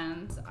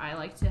 And I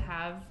like to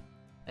have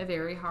a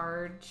very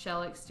hard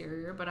shell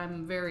exterior, but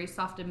I'm very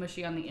soft and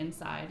mushy on the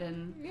inside.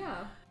 And Yeah.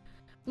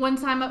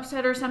 once I'm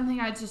upset or something,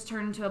 I just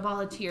turn into a ball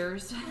of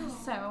tears.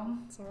 So,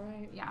 It's all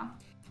right. yeah.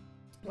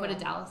 What did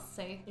Well, Dallas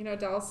say? You know,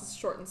 Dallas is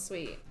short and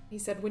sweet. He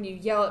said, when you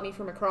yell at me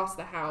from across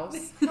the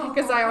house,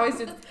 because I always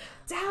did,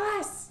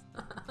 Dallas,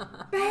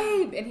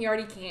 babe, and he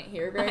already can't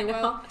hear very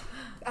well.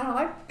 And I'm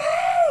like,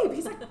 babe.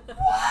 He's like,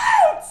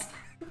 what?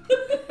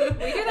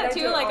 We do that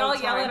too. Like, I'll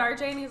yell at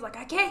RJ, and he's like,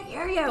 I can't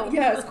hear you.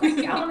 Yes, quit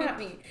yelling at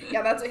me.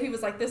 Yeah, that's what he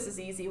was like. This is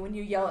easy when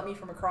you yell at me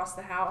from across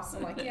the house.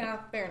 I'm like, yeah,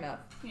 fair enough.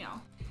 Yeah.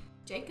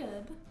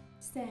 Jacob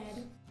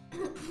said,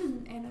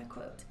 and I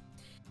quote,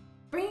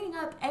 bringing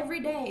up every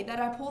day that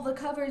I pull the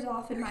covers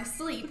off in my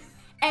sleep.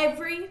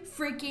 Every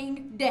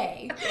freaking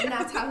day. And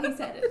that's how he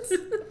said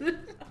it.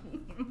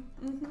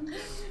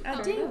 I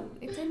Fair do. enough.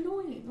 It's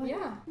annoying. Like,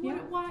 Yeah, yeah.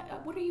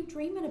 What are you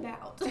dreaming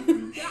about?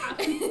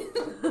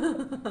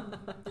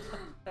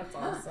 That's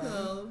awesome.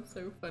 Oh,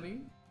 so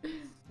funny.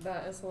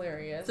 That is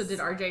hilarious. So did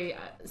RJ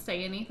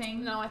say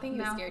anything? No, I think he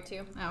was No? scared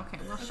too. Okay,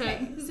 well,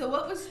 Okay, so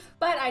what was...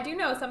 But I do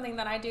know something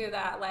that I do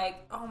that, like,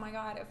 oh my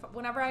God,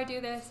 whenever I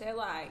do this,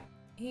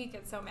 he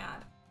gets so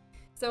mad.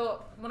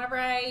 So whenever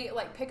I,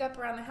 like, pick up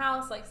around the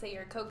house, like, say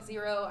your Coke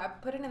Zero, I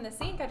put it in the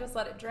sink, I just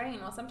let it drain.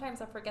 Well, sometimes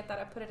I forget that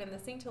I put it in the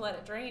sink to let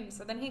it drain.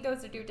 So then he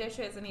goes to do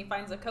dishes, and he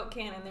finds a Coke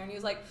can in there, and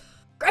he's like,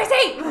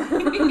 Gracie!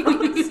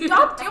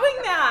 Stop doing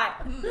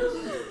that!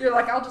 You're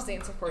like, I'll just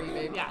answer for you,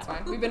 babe. Yeah. It's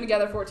fine. We've been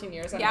together 14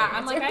 years. Yeah,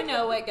 I'm like, I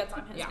know what gets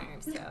on his Yeah.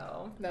 nerves,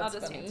 so That's I'll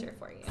just funny. answer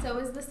for you. So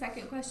is the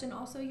second question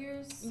also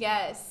yours?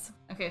 Yes.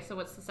 Okay, so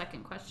what's the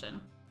second question?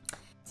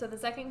 So the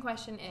second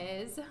question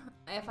is,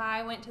 if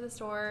I went to the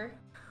store,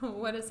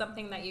 what is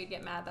something that you'd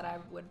get mad that I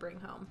would bring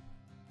home?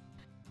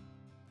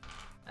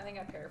 I think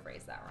I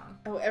paraphrased that wrong.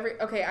 Oh, every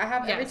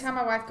Yes. time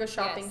my wife goes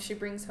shopping, Yes. she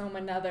brings home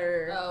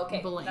another. Oh, okay.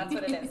 Blank. That's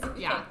what it is.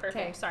 Yeah. Okay, perfect.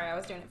 Okay. Sorry, I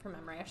was doing it from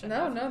memory. I should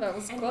No, have. no, that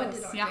was And close. what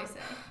did RJ Yeah. say?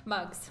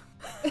 Mugs.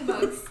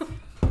 Mugs.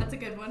 That's a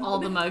good one. All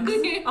the mugs.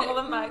 All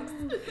the mugs.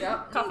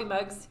 Yep. Coffee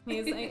mugs.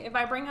 He's like, if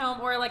I bring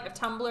home, or like a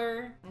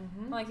tumbler,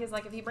 Mm-hmm. like he's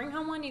like, if you bring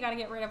home one, you got to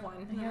get rid of one.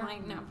 And Yeah. I'm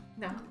like, no.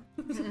 No.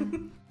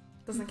 Mm-mm.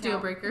 Doesn't count. Deal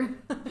breaker.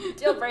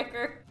 Deal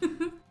breaker.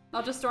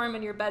 I'll just store them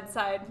in your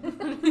bedside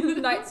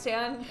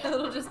nightstand.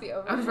 It'll just be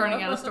over. I was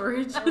running out of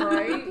storage.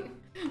 Right?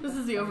 This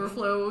is the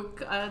overflow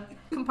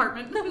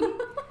compartment.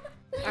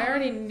 I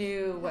already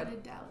knew What what.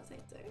 did Dallas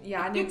answer?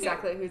 Yeah, I knew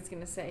exactly what he was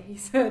gonna say. He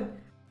said,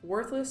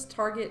 "Worthless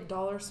Target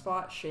dollar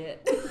spot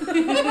shit."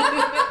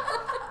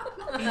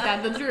 Ain't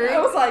that the truth? I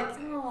was like,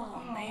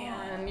 "Oh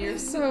man, you're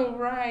so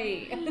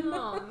right."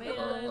 Oh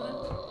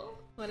man.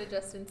 What did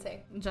Justin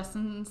say?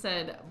 Justin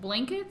said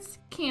blankets,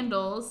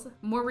 candles,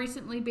 more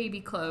recently baby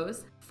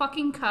clothes,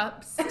 fucking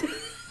cups.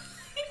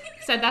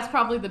 Said that's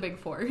probably the big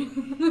four.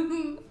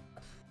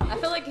 I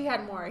feel like he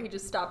had more. He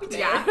just stopped there.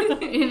 Yeah.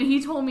 And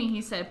he told me,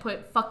 he said,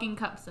 put fucking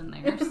cups in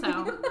there.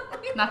 So,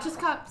 not just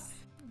cups.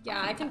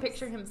 Yeah, I can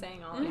picture him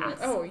saying all of Yeah. this.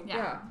 Oh Yeah.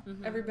 yeah,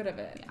 Mhm. every bit of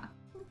it. Yeah.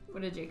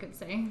 What did Jacob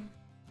say?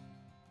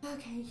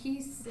 Okay,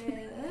 he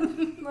said,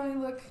 let me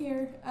look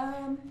here.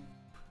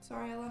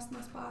 Sorry, I lost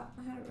my spot.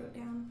 I had it wrote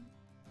down.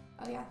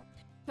 Oh, yeah.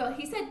 So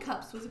he said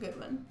cups was a good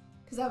one.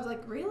 Because I was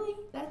like, really?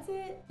 That's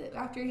it?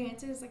 After he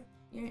answers, like,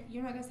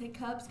 you're not going to say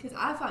cups? Because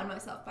I find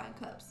myself buying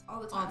cups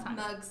all the All time.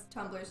 the time. Mugs,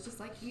 tumblers, just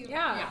like you.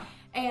 Yeah.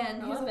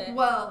 And I he was love like, it.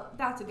 well,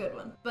 that's a good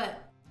one.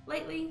 But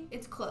lately,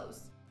 it's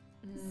clothes.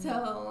 Mm.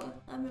 So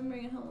I've been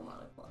bringing home a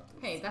lot of clothes.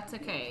 Hey, that's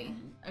okay.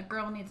 A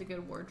girl needs a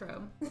good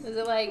wardrobe. Is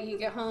it like you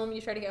get home,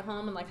 you try to get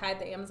home and like hide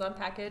the Amazon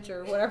package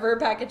or whatever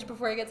package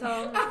before he gets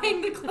home? I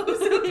hang the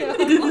clothes up in Yeah.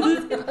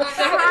 the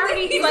closet.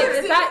 He's like,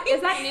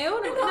 is that new?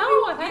 And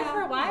No, I've had it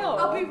for a yeah, while.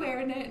 I'll be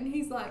wearing it, and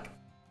he's like,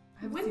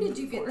 I've when seen did it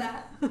you get before.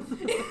 that?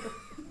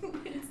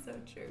 It's so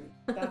true.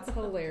 That's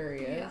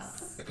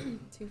hilarious.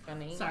 Too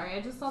funny. Sorry,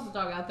 I just saw the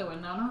dog out the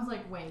window and I was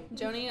like, wait.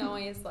 Joni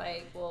always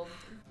like will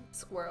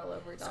squirrel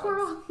over dogs.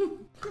 Squirrel.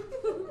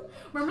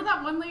 Remember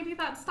that one lady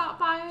that stopped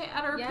by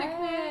at our picnic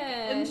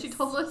and she Yes.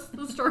 told us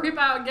the story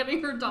about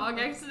getting her dog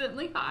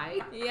accidentally high?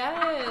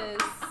 Yes.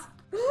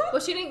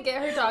 Well, she didn't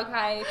get her dog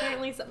high.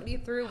 Apparently, somebody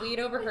threw weed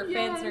over her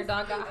fence and her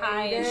dog got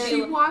high, and She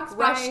she walks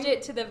rushed by.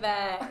 it to the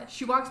vet.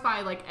 She walks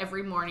by like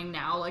every morning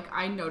now. Like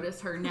I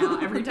notice her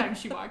now every time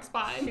she walks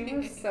by. She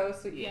was so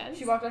sweet. Yes.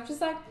 She walked up, she's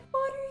like,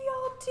 "What are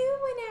y'all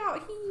doing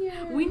out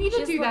here?" We need to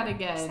Just do that like,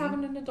 again. Just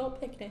having an adult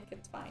picnic.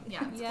 It's fine.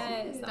 Yeah. it's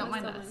Yes, cool. that Don't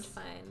was mind so us. much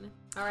fun.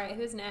 All right,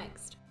 who's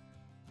next?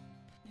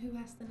 Who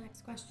asked the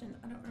next question?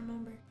 I don't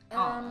remember.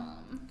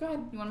 Go ahead.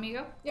 You want me to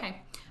go? Yeah.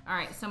 Okay. All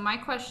right. So my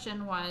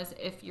question was,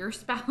 if your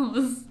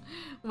spouse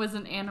was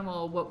an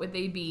animal, what would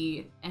they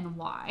be and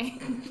why?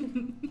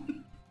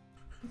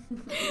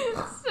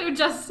 So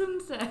Justin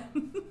said,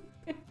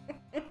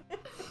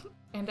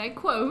 and I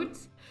quote,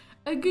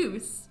 "A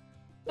goose,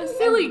 a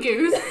silly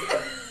goose."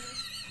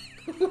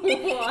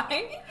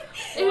 Why?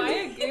 Why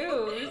a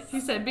goose? He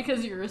said,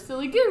 "Because you're a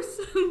silly goose."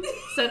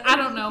 Said, "I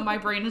don't know. My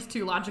brain is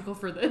too logical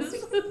for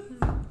this."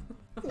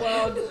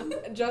 Well,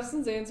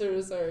 Justin's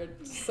answers are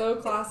so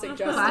classic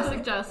Justin.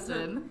 Classic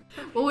Justin.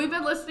 Well, we've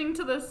been listening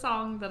to this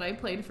song that I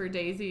played for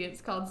Daisy.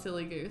 It's called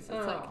Silly Goose. It's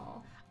like, Aw.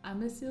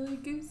 I'm a silly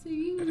goose, are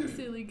you a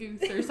silly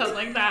goose? Or something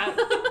like that.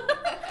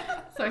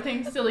 So I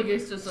think Silly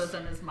Goose just was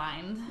in his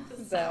mind.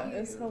 That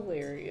is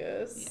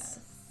hilarious. Yes.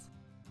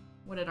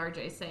 What did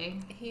RJ say?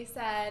 He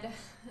said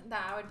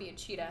that I would be a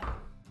cheetah.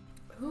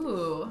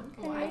 Ooh.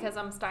 Why? Because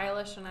I'm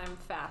stylish and I'm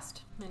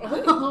fast. And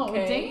Oh,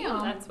 Okay.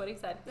 damn. that's what he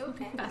said.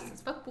 Okay. Fast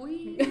as fuck,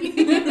 boy.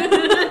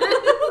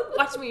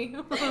 Watch me.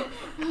 All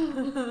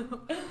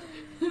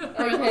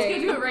right, let's go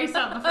do a race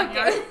out in the front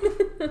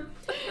yard.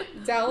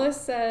 Dallas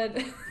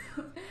said,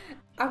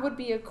 "I would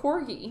be a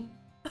corgi,"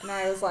 and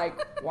I was like,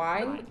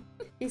 "Why?"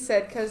 He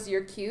said, "'Cause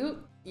you're cute,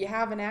 you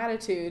have an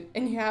attitude,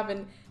 and you have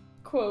an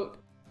quote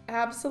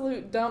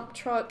absolute dump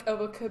truck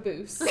of a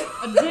caboose."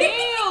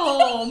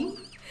 Damn.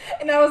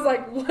 And I was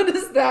like, "What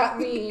does that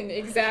mean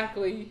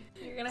exactly?"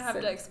 You're gonna have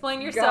Said, to explain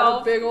Got a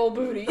yourself. big old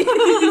booty.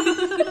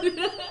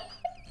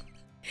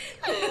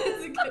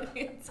 That's a good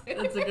answer.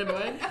 That's a good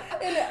one.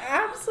 An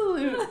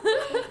absolute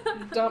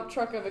dump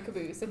truck of a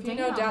caboose. If you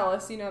know Damn.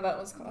 Dallas, you know that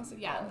was classic.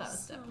 Yeah, that Dallas.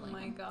 was Oh definitely.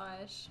 my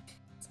gosh.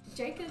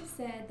 Jacob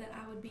said that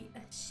I would be a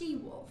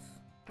she-wolf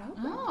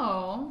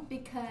Oh.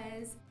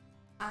 because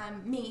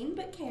I'm mean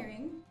but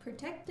caring,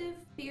 protective,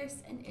 fierce,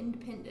 and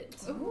independent.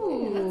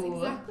 Ooh. That's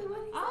exactly what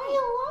he said.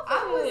 I love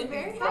I was it.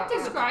 very That happy.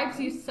 describes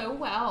you so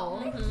well.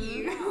 Thank Mhm.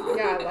 you.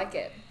 Yeah, I like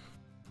it.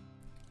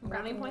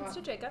 Brownie points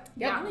to Jacob.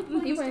 Yeah, Brownie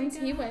he points, wins.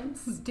 He Jacob.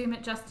 wins. Damn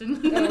it, Justin.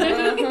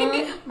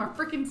 Uh-huh. My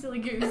freaking silly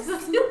goose.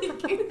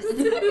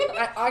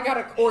 I got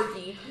a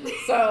corgi,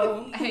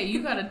 so Hey,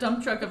 you got a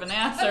dump truck of an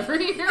ass over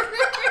here.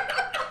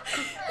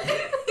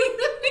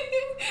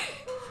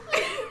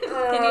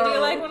 Can you do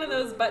like one of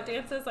those butt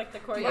dances like the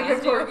corgis like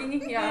a do?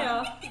 corgi?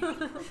 Yeah.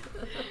 Yeah.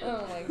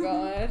 Oh my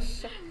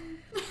gosh.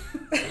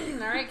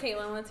 All right,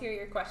 Caitlin, let's hear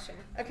your question.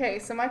 Okay,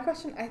 so my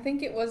question, I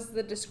think it was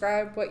the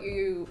describe what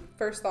you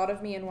first thought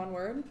of me in one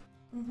word.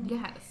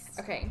 Yes.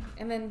 Okay,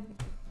 and then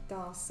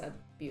Dallas said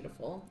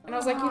beautiful, and I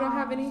was like, you don't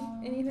have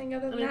anything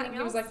other than that? Anything And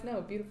he was else? like,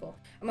 no, beautiful.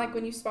 I'm like,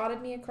 when you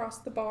spotted me across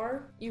the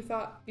bar, you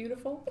thought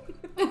beautiful?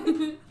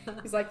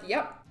 He's like,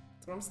 yep,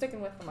 that's what I'm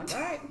sticking with. I'm like, all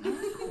right.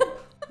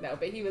 No,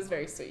 but he was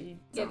very sweet. He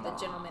Give the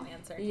gentleman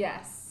answer.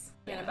 yes.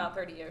 In about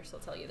 30 years, he'll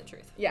tell you the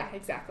truth. Yeah,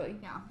 exactly.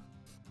 Yeah.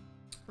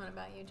 What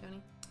about you, Joni?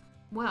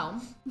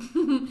 Well,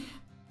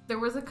 there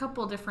was a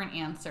couple different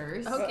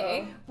answers.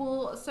 Okay.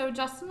 Well, so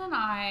Justin and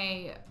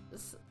I,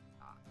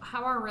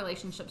 how our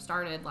relationship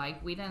started,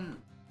 like we didn't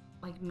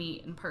like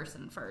meet in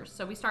person first.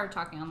 So we started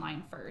talking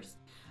online first.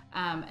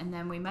 And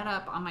then we met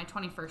up on my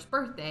 21st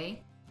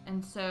birthday.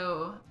 And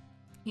so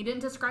he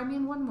didn't describe me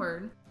in one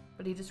word,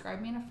 but he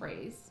described me in a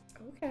phrase.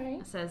 Okay.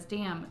 It says,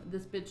 "Damn,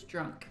 this bitch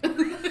drunk."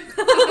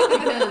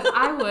 Because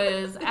I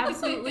was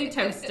absolutely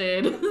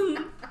toasted.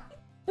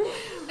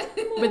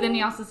 But then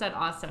he also said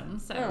awesome.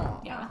 So,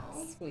 Oh, yeah.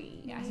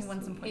 sweet. Yeah, he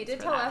won some points. He did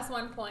for tell that. us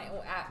one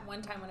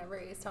time whenever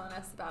he was telling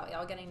us about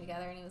y'all getting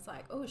together, and he was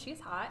like, "Oh, she's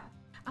hot."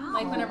 Oh.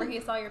 Like whenever he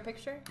saw your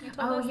picture, you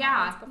told Oh, us that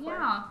yeah. once before.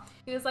 Yeah.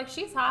 He was like,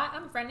 "She's hot.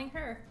 I'm friending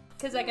her."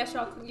 Because I guess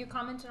you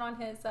commented on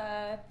his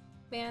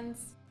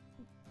band's.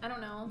 I don't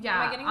know. Am Yeah,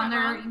 I getting on that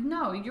their wrong?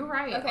 no, you're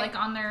right. Okay. Like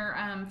on their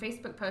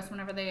Facebook post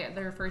whenever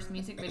their first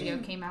music video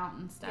came out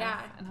and stuff.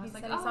 Yeah, and I was he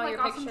like, said "Oh, he saw like, your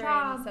awesome picture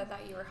job." and he said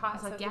that you were hot. I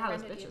was like, so he "Yeah, this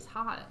friended bitch you. is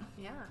hot."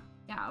 Yeah.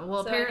 Yeah.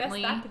 Well, So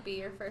apparently, I guess that could be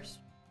your first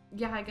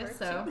yeah, I guess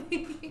so.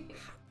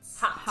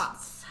 hot. Hot.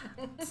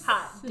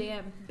 Hot.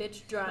 Damn,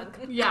 bitch drunk.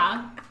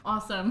 Yeah.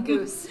 Awesome.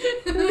 Goose.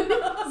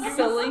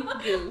 Silly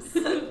goose.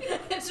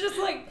 It's just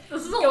like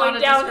This is a going lot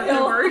of descriptive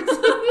downhill. words.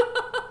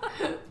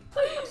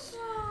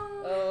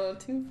 Oh,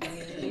 too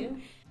funny.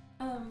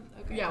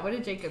 Okay. Yeah. What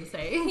did Jacob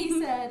say? He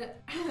said,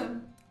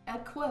 a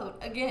quote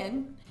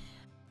again,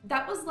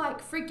 that was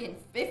like freaking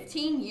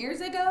 15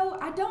 years ago.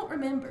 I don't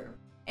remember.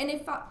 And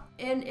if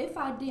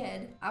I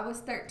did, I was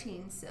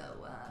 13, so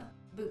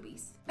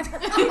boobies. That's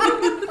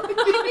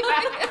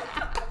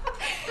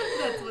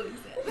what he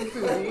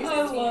said.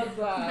 I love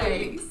that.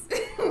 Boobies.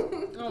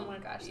 Oh my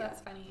gosh,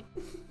 that's funny.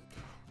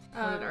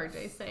 What did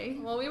RJ say?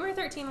 Well, we were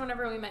 13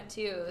 whenever we met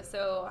too,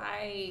 so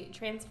I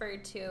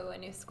transferred to a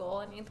new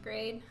school in 8th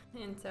grade,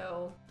 and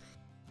so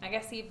I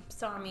guess he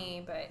saw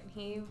me, but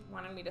he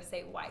wanted me to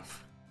say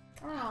wife.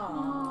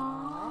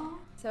 Aww.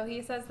 So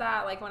he says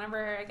that, like,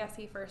 whenever I guess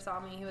he first saw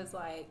me, he was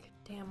like,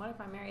 damn, what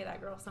if I marry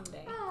that girl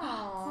someday?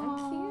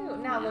 Aww, cute.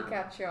 Now look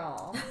at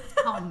y'all.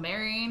 I'll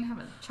marry and have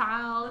a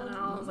child. And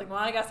I was like, well,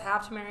 I guess I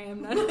have to marry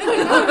him then.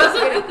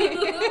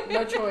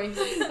 No choice.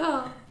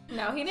 Oh.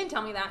 No, he didn't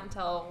tell me that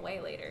until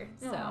way later.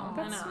 So Aw, I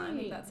that's know, I sweet.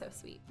 think that's so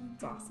sweet.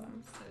 It's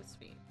awesome. So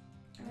sweet.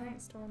 All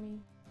right, Stormy.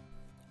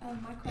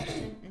 My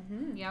question.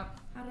 Mm-hmm. Yep.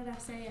 How did I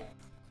say it?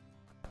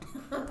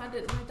 I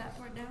didn't write that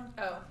part down.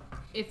 Oh.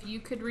 If you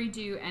could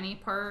redo any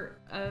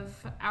part of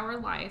our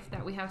life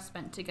that we have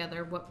spent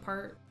together, what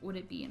part would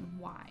it be and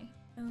why?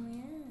 Oh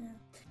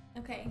yeah.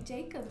 Okay,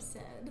 Jacob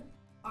said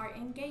our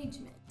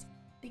engagement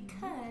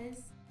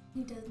because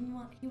he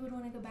would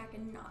want to go back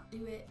and not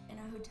do it in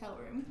a hotel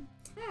room.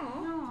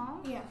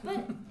 Aww. Yeah,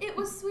 but it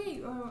was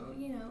sweet, or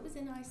it was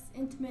a nice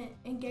intimate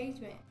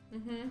engagement.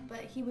 Mm-hmm. But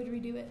he would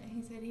redo it.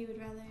 He said he would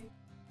rather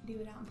do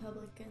it out in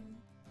public and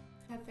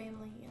have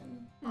family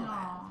and all that.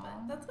 Aw.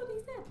 But that's what he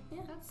said.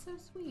 Yeah. That's so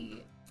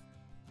sweet.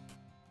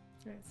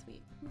 Very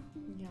sweet.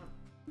 Yeah.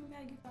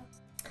 Okay, good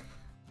thoughts.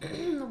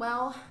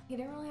 Well, he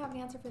didn't really have an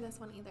answer for this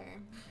one either.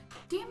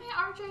 Damn it,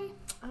 RJ.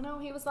 I know,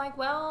 he was like,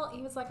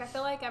 I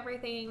feel like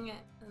everything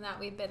that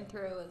we've been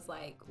through is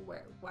like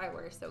why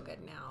we're so good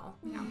now.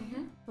 Yeah.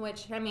 Mm-hmm.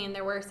 Which, I mean,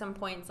 there were some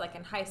points like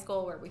in high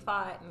school where we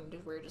fought and we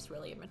were just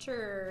really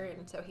immature.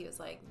 And so he was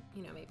like,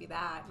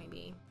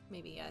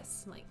 maybe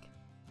us, like,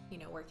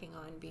 working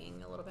on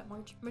being a little bit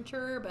more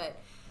mature, but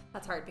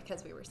that's hard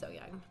because we were so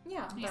young.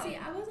 Yeah. Yeah. See,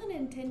 I wasn't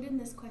intending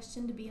this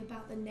question to be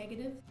about the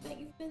negative that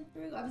you've been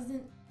through.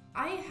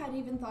 I had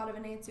even thought of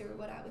an answer.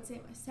 What I would say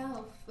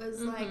myself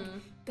was like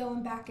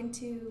going back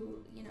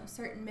into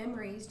certain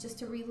memories just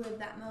to relive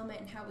that moment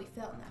and how we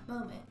felt in that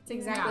moment. That's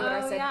exactly what I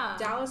Oh, said. yeah.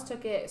 Dallas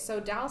took it. So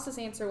Dallas's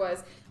answer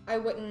was, I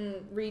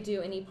wouldn't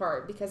redo any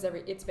part because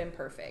it's been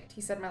perfect.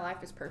 He said my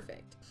life is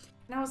perfect.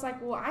 And I was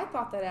like, well, I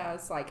thought that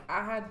as like,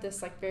 I had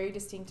this like very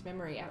distinct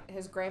memory at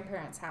his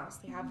grandparents' house.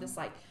 They have this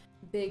like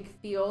big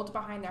field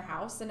behind their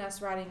house and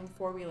us riding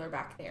 4-wheeler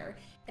back there.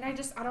 And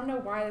I don't know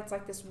why it's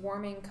like this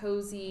warming,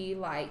 cozy,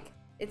 like,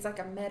 it's like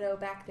a meadow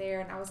back there.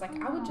 And I was like,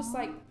 I would just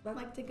like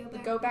to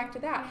go back to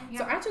that. Yeah.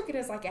 So I took it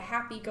as like a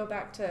happy go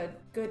back to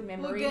good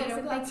memories good,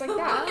 and okay. things like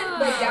that. Oh.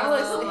 But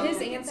Dallas, his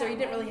Look at answer, he that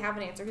didn't way. really have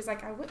an answer. He's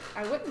like, I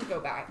wouldn't go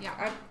back.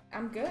 Yeah.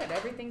 I'm good.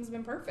 Everything's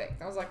been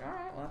perfect. I was like, all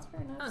right, well, that's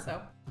fair enough. Huh.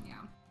 So Yeah.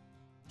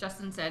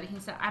 Justin said,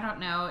 I don't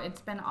know.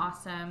 It's been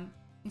awesome.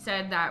 He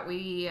said that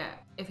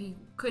if he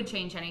could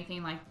change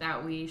anything like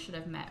that, we should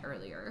have met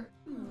earlier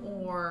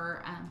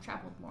or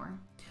traveled more,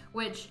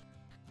 which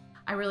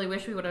I really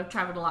wish we would have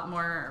traveled a lot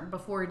more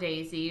before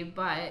Daisy,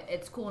 but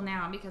it's cool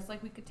now because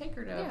like we could take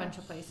her to a Yeah, bunch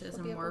of places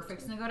we'll be and we're able to.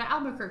 fixing to go to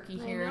Albuquerque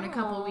I here in a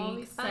couple know, it'll be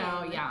weeks. So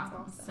fun. yeah, That's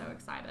I'm awesome. so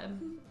excited.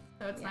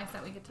 So it's Yeah. nice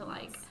that we get to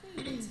like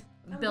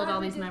I'm build glad all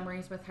we these did-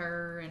 memories with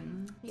her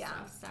and Yeah.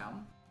 stuff. So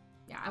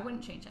yeah, I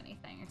wouldn't change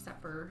anything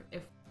except for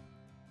if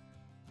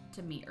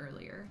to meet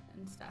earlier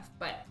and stuff.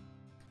 But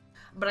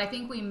I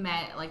think we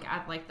met like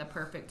at like the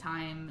perfect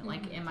time,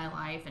 like in my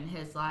life and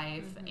his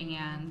life,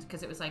 and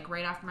because it was like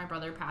right after my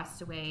brother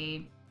passed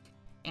away,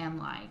 and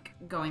like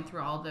going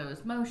through all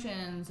those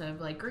motions of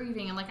like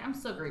grieving, and like I'm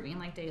still grieving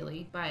like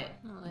daily, but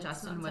Well, it's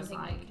Justin not was something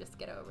that like you just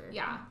get over.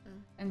 yeah.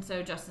 And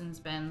so Justin's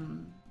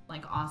been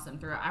like awesome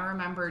through it. I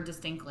remember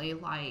distinctly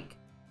like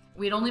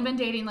we'd only been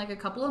dating like a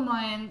couple of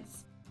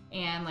months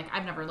and like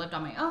I've never lived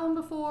on my own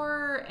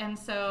before. And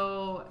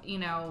so,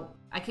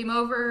 I came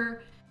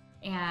over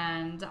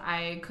and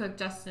I cooked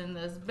Justin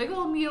this big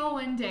old meal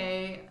one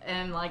day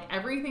and like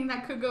everything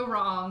that could go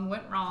wrong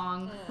went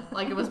wrong.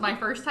 Like it was my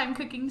first time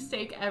cooking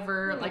steak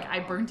ever. Like I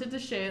burnt it to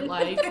shit.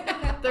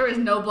 Like there was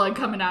no blood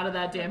coming out of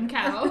that damn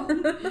cow.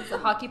 It's a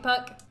hockey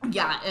puck.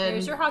 Yeah. And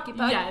Here's your hockey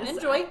puck. yes.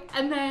 Enjoy.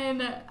 And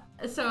then,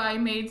 so I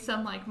made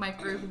some like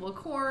microwavable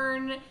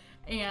corn,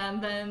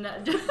 and then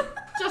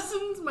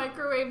Justin's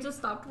microwave just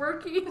stopped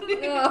working.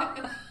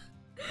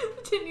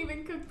 Didn't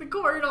even cook the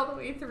corn all the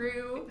way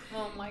through.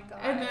 Oh my god.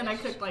 And then I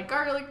cooked like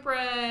garlic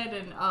bread,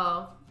 and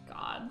oh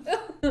god.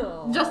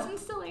 Aw. Justin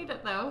still ate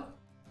it though.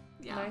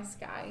 Yeah. Nice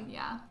guy.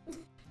 Yeah.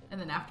 And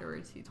then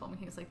afterwards, he told me,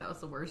 he was like, that was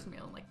the worst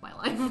meal in like my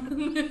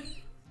life.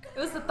 It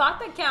was the thought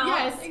that counts.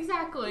 Yes,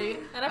 exactly.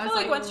 And I feel was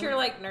like once you're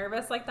like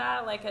nervous like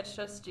that, like it's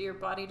just your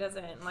body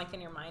doesn't like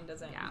and your mind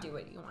doesn't Yeah. do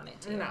what you want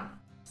it to. No.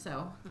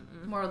 So,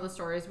 moral of the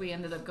story is we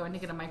ended up going to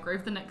get a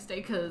microwave the next day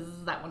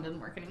because that one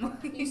didn't work anymore.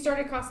 You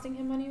started costing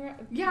him money, right?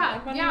 Yeah,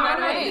 Like money yeah, right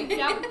right. away?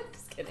 Yep.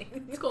 Just kidding.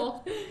 It's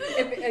cool.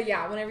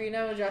 Yeah, whenever you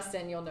know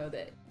Justin, you'll know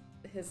that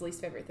his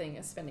least favorite thing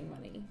is spending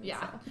money.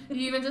 Yeah. So.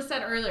 He even just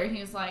said earlier, he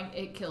was like,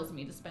 it kills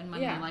me to spend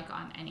money Yeah. like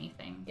on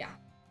anything. Yeah.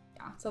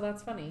 So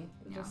that's funny.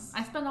 Yeah. Just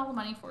I spend all the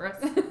money for us.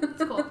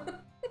 It's cool.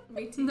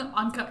 Me too.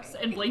 On cups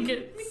and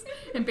blankets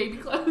and baby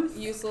clothes.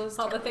 useless.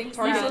 All the things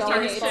Target that dollar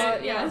Target spot.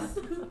 shit, yes.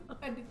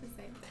 I do the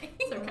same thing.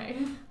 It's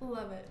okay.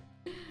 Love it.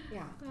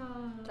 Yeah.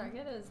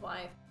 Target is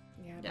life.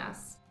 Yeah. it Yeah.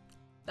 is.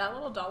 That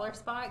little dollar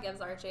spot gives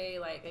RJ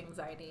like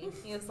anxiety.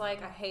 He's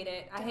like, I hate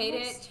it. I hate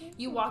it.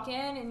 You walk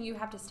in and you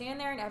have to stand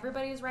there and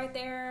everybody's right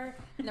there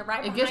and they're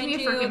right It behind gives me a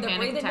you. freaking They're panic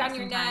breathing attack down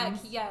your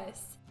sometimes. neck.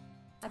 Yes.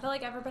 I feel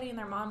like everybody and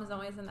their mom is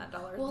always in that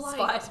dollar Well, like,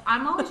 spot.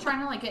 I'm always trying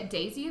to like get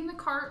Daisy in the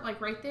cart,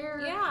 like right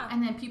there. Yeah.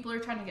 And then people are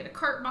trying to get a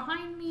cart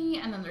behind me,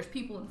 and then there's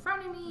people in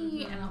front of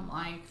me, and I'm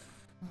like,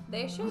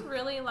 They should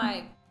really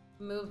like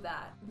move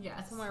that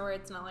yes. somewhere where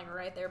it's not like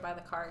right there by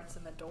the carts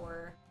and the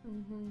door.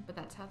 But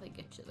that's how they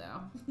get you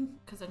though,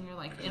 because then you're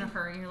like in a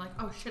hurry, and you're like,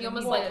 oh shit, You I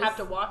almost need like this. have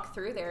to walk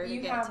through there to You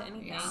get have to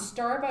anything. yeah.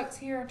 Starbucks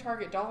here and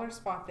Target dollar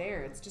spot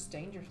there. It's just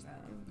danger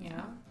zone. You Yeah.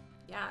 know?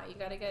 Yeah, you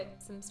gotta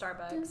get some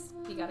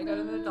Starbucks. You gotta go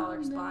to the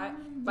dollar spot.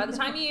 By the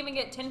time you even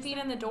get 10 feet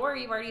in the door,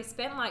 you've already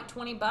spent like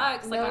 $20,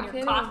 like No on your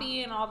kidding.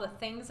 coffee and all the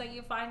things that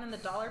you find in the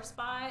dollar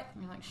spot.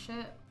 And you're like,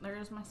 shit,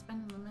 there's my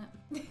spending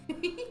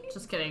limit.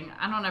 Just kidding.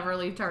 I don't ever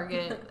leave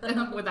Target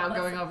without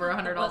going over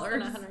 $100. Less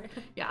than 100.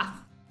 Yeah.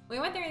 We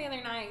went there the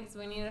other night because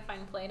we needed to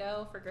find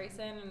Play-Doh for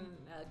Grayson and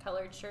a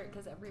colored shirt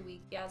because every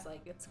week he has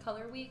like it's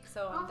color week.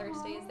 So on Aw.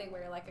 Thursdays they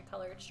wear like a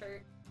colored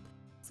shirt.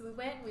 So we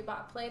went and we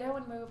bought Play-Doh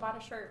and we bought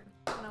a shirt.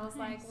 And I was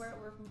like, Nice.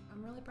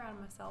 I'm really proud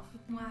of myself.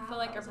 Wow. I feel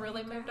like that I've was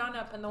really really moved proud. on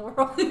up in the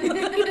world.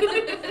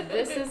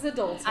 This is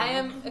adulting. I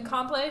am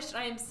accomplished.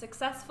 I am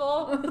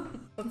successful.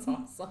 That's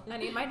awesome. I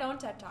need my own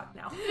TED Talk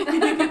now.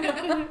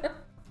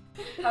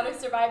 How to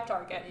survive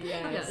Target.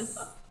 Yes.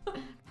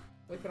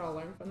 We could all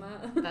learn from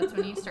that. That's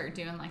when you start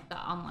doing like the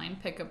online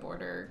pickup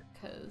order,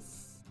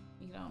 because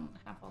you don't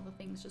have all the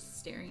things just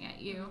staring at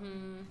you.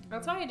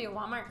 That's why I do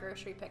Walmart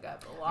grocery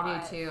pickup a I do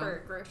lot too.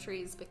 for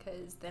groceries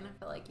because then I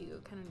feel like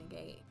you kind of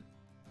negate.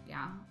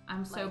 Yeah,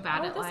 I'm so Like,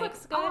 bad oh, at this like,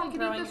 looks good, oh, I and could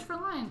throwing eat this it- for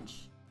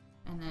lunch,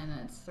 and then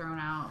it's thrown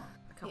out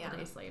a couple Yeah.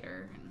 days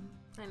later. And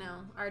I know.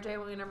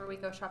 RJ, whenever we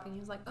go shopping,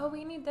 he's like, oh,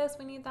 we need this,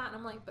 we need that. And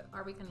I'm like, but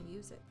are we going to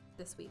use it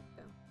this week,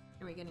 though?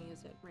 Are we going to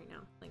use it right now?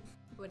 Like,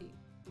 what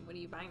are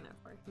you buying that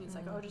for? And he's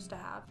like, oh, just to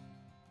have.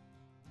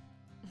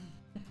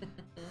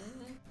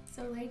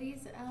 So,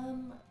 ladies,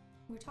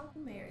 we're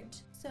talking marriage.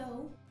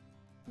 So,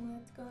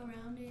 let's go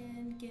around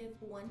and give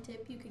one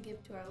tip you could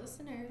give to our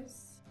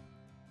listeners.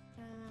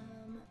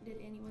 Did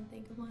anyone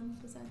think of one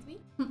besides me?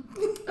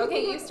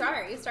 Okay, you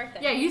start. You start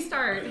then. yeah, you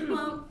start.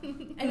 Well,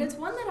 and it's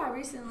one that I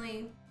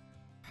recently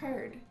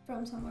heard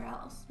from somewhere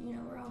else. You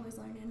know, we're always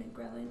learning and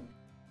growing.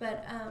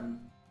 But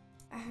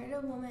I heard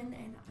a woman,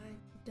 and I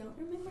don't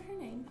remember her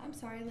name. I'm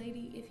sorry,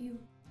 lady, if you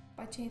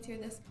by chance hear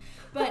this.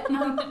 But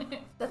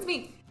That's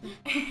me.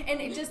 and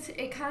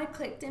it kind of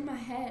clicked in my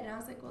head, and I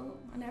was like, well,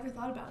 I never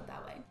thought about it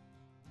that way.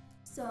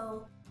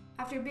 So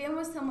after being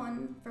with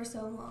someone for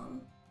so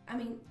long, I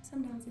mean,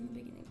 sometimes in the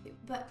beginning too,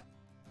 but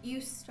you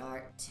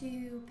start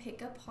to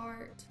pick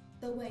apart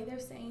the way they're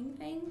saying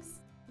things.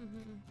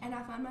 And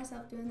I find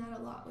myself doing that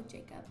a lot with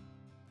Jacob.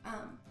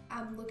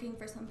 I'm looking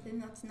for something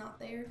that's not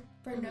there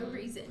for no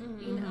reason,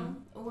 you know?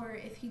 Or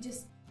if he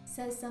just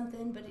says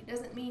something but he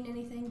doesn't mean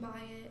anything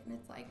by it, and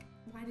it's like,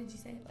 why did you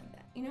say it like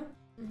that, you know?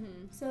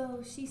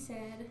 So she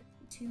said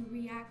to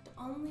react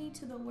only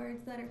to the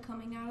words that are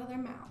coming out of their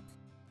mouth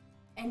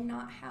and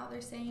not how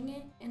they're saying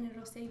it, and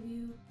it'll save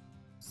you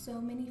so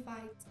many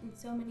fights and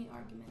so many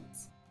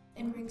arguments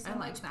and bring so I like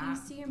much that.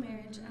 peace to your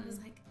marriage. I was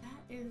like,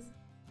 that is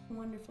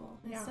wonderful.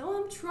 And Yeah.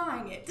 so I'm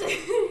trying it.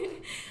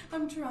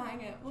 I'm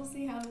trying it. We'll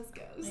see how this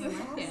goes. I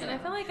like it. And I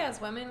feel like as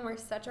women, we're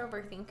such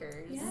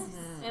overthinkers. Yes.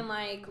 And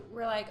like,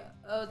 we're like,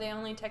 oh, they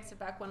only texted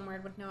back one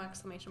word with no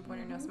exclamation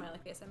point or no smiley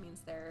face. That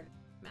means they're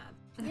mad.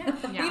 Yeah.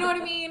 Yeah. You know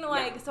what I mean?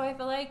 Like, so I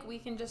feel like we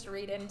can just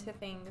read into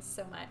things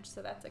so much.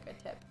 So that's a good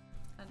tip.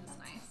 That is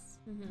nice.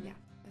 Yeah,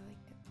 I like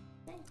it.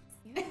 Thanks.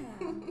 Yeah.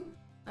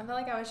 I feel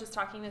like I was just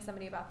talking to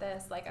somebody about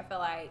this. Like, I feel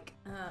like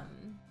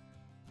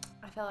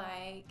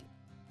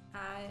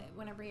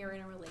whenever you're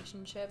in a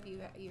relationship,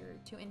 you're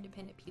two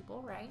independent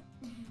people, right?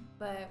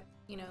 But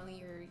you know,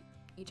 you're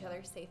each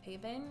other's safe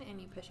haven, and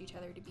you push each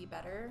other to be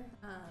better.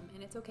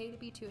 And it's okay to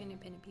be two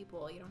independent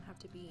people. You don't have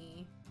to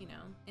be, you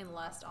know, in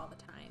lust all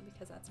the time,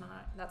 because that's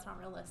not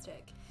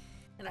realistic.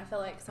 And I feel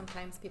like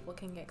sometimes people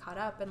can get caught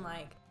up in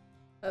like,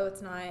 oh,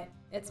 it's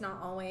not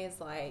always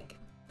like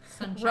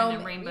Sunshine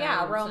and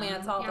rainbows.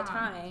 romance and- all yeah. the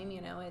time.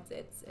 You know,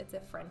 it's a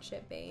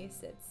friendship base.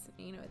 It's,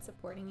 you know, it's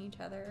supporting each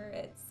other.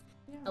 It's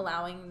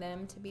allowing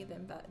them to be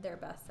their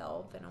best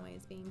self and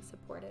always being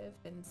supportive.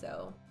 And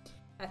so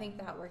I think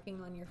that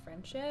working on your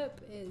friendship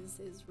is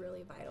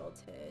really vital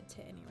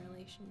to any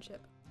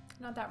relationship.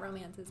 Not that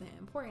romance isn't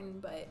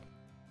important, but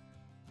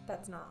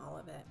that's not all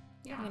of it.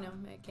 Yeah. You know,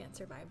 it can't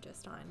survive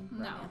just on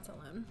No. romance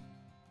alone.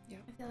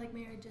 I feel like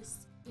marriage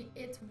is,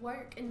 it's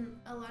work, and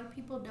a lot of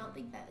people don't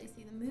think that. They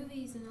see the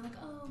movies and they're like,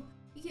 oh,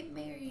 you get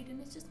married and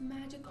it's just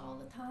magic all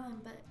the time,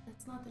 but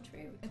that's not the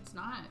truth. It's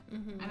not.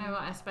 Mm-hmm. I know,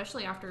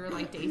 especially after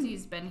like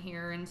Daisy's been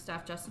here and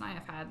stuff. Jess and I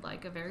have had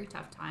like a very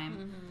tough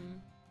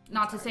time.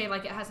 not to say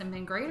like it hasn't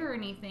been great or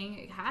anything.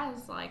 It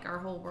has. Like our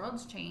whole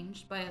world's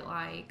changed, but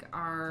like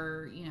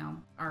our,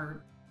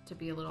 to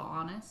be a little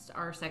honest,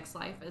 our sex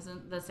life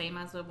isn't the same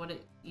as what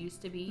it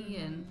used to be,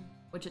 and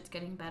which it's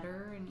getting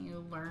better, and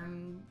you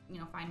learn,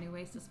 find new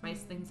ways to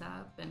spice things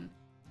up. And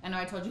I know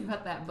I told you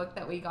about that book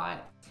that we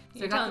got. So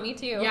You're telling me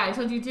too. Yeah, I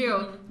told you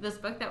too. This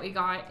book that we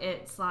got,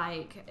 it's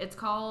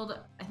called,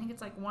 I think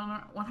it's like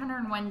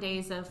 101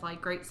 Days of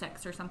like Great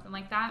Sex or something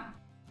like that.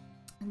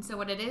 And so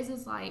what it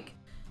is like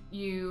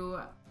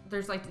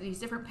there's like these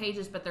different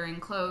pages, but they're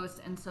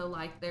enclosed. And so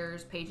like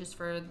there's pages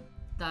for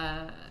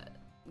the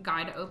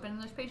guy to open,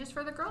 and there's pages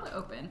for the girl to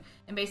open.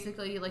 And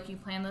basically like you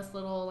plan this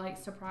little like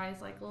surprise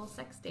like little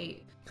sex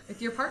date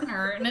with your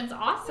partner, and it's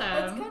awesome.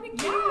 It's kind of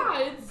cute. Yeah,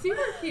 it's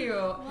super cute.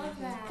 Love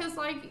that. Because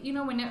like,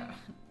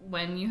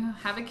 when you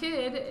have a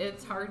kid,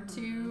 it's hard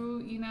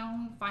to,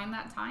 find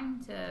that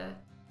time to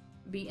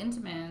be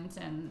intimate,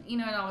 and,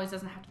 it always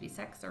doesn't have to be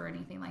sex or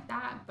anything like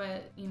that,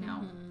 but,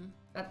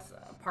 that's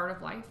a part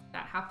of life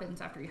that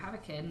happens after you have a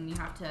kid, and you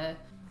have to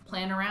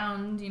plan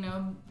around,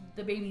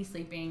 the baby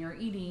sleeping or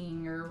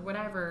eating or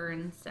whatever,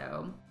 and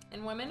so.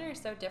 And women are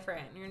so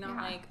different. You're not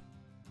like.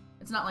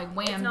 It's not like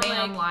wham, it's not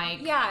bam,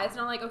 like. Yeah, it's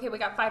not like, okay, we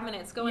got 5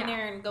 minutes. Go in Yeah.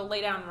 there and go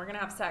lay down. We're going to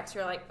have sex.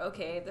 You're like,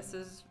 okay, this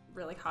is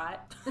really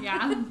hot.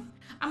 Yeah.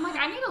 I'm like,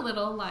 I need a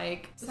little,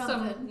 like,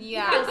 Something.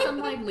 some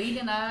like,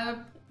 leading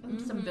up,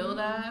 some build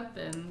up,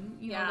 and,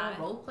 a little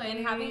role play.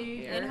 And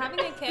having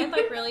a kid,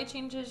 like, really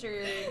changes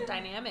your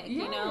dynamic,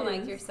 Like,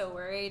 Yes. you're so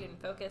worried and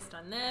focused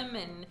on them,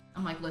 and...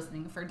 I'm, like,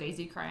 listening for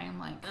Daisy cry. I'm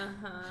like...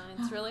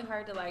 It's really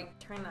hard to, like,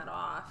 turn that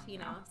off,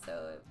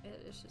 So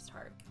it's just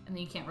hard. And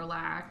then you can't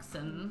relax,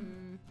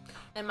 and...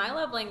 And my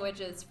love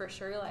language is for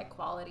sure, like,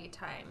 quality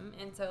time.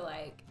 And so,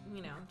 like,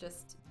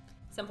 just...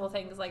 simple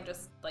things like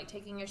just like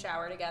taking a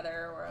shower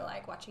together, or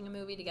like watching a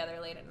movie together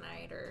late at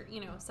night, or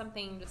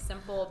something just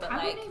simple. But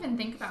I wouldn't even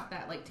think about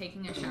that, like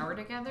taking a shower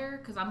together,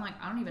 because I'm like,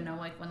 I don't even know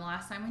like when the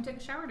last time we took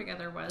a shower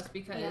together was,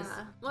 because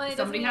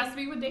somebody has to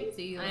be with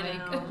Daisy. I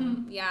Like, know.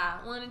 Yeah.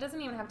 Well, and it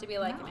doesn't even have to be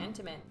like No. an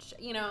intimate,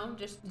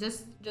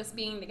 just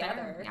being there,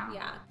 together.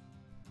 yeah.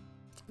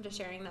 Just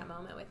sharing that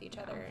moment with each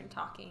other and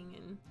talking,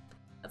 and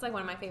that's like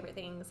one of my favorite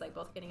things. Like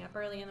both getting up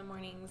early in the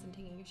mornings and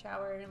taking a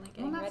shower and like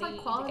getting well, that's ready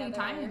like quality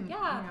together. time.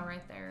 Yeah.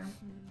 Right there.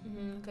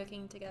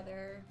 Cooking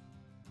together.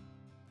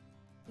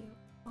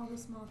 All the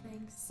small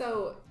things.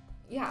 So,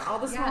 yeah, all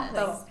the small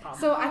Yes. things.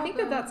 So I think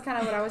that's kind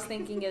of what I was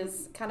thinking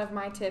is kind of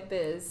my tip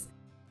is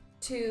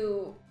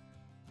to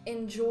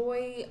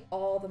enjoy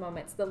all the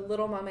moments, the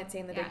little moments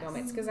and the big Yes.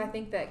 moments. Because I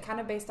think that kind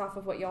of based off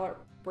of what y'all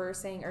were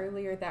saying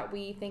earlier, that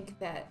we think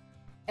that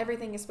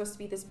everything is supposed to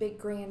be this big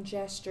grand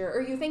gesture,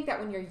 or you think that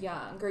when you're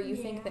young, or you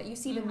think that you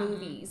see the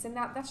movies, and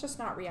that's just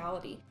not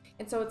reality.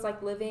 And so it's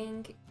like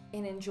living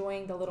and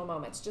enjoying the little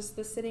moments, just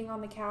the sitting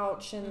on the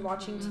couch and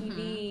watching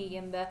TV,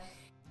 and the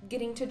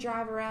getting to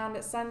drive around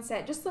at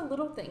sunset, just the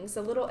little things,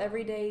 the little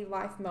everyday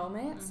life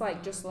moments,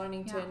 like just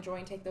learning to enjoy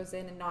and take those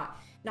in, and not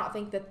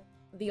think that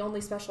the only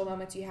special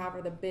moments you have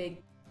are the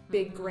big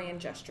grand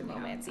gesture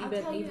moments, I'll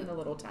tell even you, the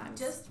little times.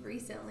 Just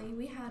recently,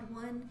 we had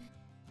one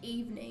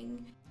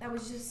evening that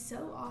was just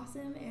so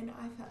awesome, and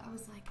I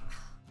was like,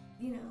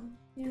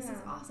 this is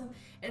awesome.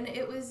 And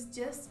it was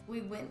just,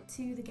 we went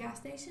to the gas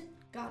station,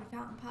 got a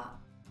fountain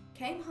pop,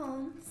 came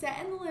home, sat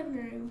in the living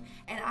room,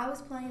 and I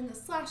was playing the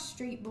Slash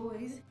Street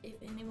Boys, if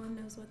anyone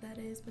knows what that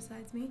is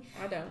besides me.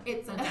 I don't.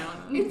 It's I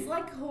don't. it's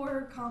like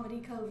horror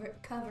comedy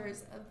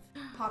covers of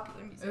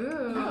popular music.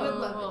 Ooh, I would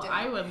love it.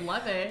 I would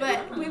love it.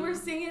 But we were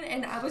singing,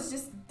 and I was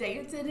just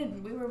dancing,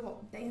 and we were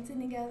dancing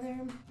together,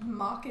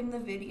 mocking the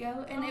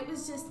video, and it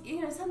was just,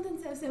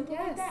 something so simple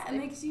like Yes, that. It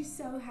makes you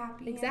so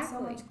happy and Exactly.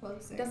 so much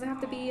closer. It doesn't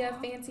have to be a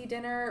fancy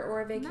dinner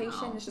or a vacation.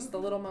 No. It's just the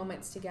little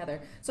moments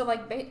together. So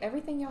like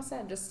everything y'all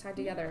said just tied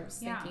together. I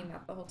was Yeah. thinking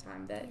that the whole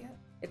time, that Yep.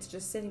 it's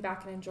just sitting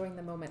back and enjoying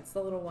the moments,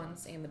 the little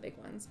ones and the big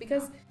ones,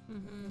 because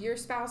your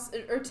spouse,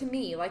 or to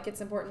me, like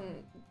it's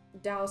important.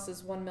 Dallas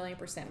is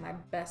 1,000,000% my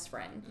best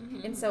friend,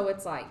 and so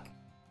it's like,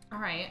 all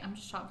right, I'm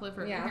just shot blue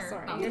for yeah, here.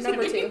 sorry, Oh, you're just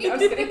number two. kidding. I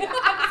was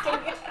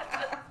kidding.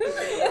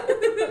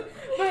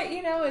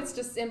 But it's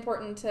just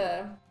important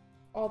to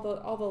all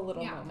the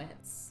little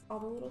moments, all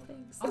the little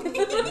things.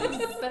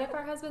 But if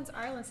our husbands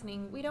are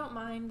listening, we don't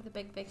mind the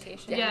big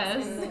vacations.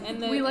 Yes.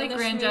 and the, We like and the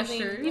grand schmoozing.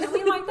 gestures.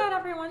 We like that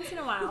every once in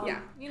a while. Yeah,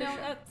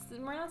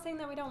 We're not saying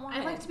that we don't want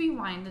I it. like to be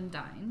wined and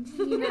dined.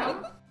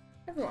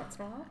 Every once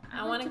in a while.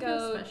 I want to feel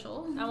go.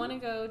 special. I want to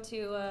go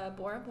to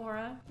Bora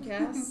Bora.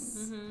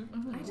 Yes.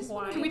 I just Why?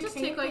 want Can we just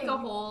take like a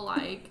whole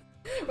like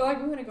We're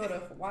like, we want to go to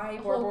Hawaii.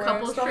 A Bora whole Bora.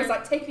 couple Stormy's trip.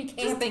 like, take me Just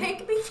camping.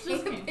 take me Just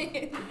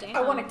camping. Damn.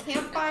 I want a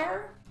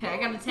campfire. hey, I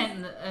got a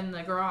tent in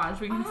the garage.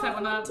 We can I set have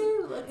one up.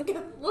 too. Let's go.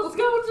 Let's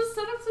go. We'll just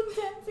set up some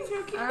tents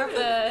and go I have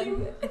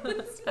camping.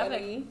 I have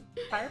a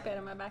fire pit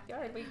in my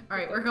backyard. All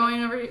right, we're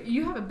going over.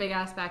 You have a big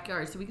ass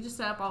backyard, so we can just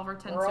set up all of our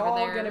tents We're over all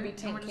there. gonna be and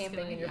tent we're just camping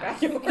gonna- in your yeah.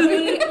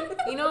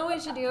 backyard. You know what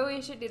we should do?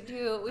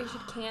 We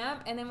should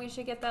camp, and then we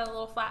should get that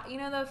little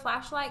the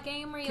flashlight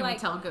game where you Can we like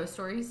tell ghost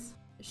stories?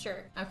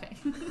 sure. Okay.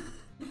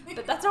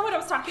 But that's not what I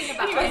was talking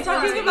about. I Anyway, was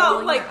talking sorry, about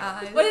rolling like your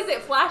eyes. what is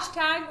it, flash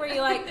tag, where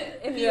you like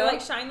if you Yeah.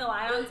 like shine the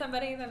light on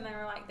somebody, then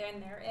they're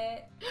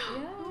it.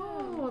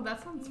 Oh,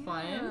 that sounds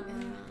fun.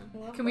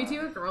 Love Can we that.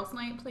 do a girls'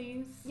 night,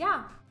 please?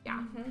 Yeah, Yeah.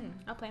 Mhm.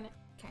 I'll plan it.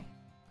 Okay.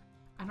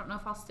 I don't know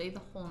if I'll stay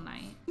the whole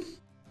night,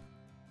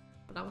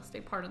 but I will stay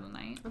part of the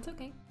night. That's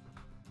okay.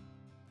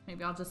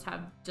 Maybe I'll just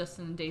have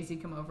Justin and Daisy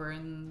come over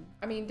and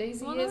I mean,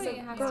 Daisy Well, is nobody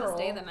a has girl to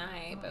stay the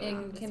night, but we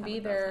and just can have be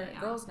a girls' there night.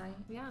 girls' night.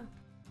 Yeah.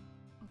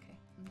 okay,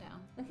 I'm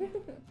down.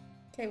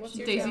 Okay, what's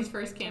your Daisy's tip?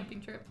 first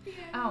camping trip.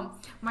 Oh,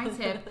 my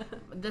tip.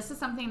 This is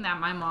something that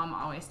my mom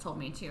always told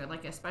me too.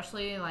 Like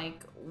especially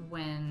like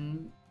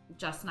when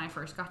Jess and I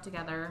first got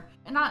together,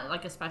 and not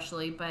like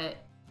especially, but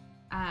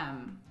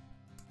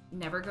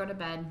never go to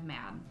bed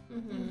mad.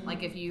 Mm-hmm.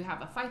 Like if you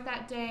have a fight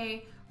that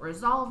day,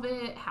 resolve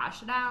it,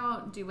 hash it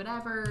out, do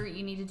whatever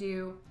you need to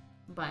do,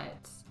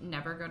 but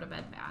never go to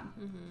bed mad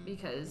Mm-hmm.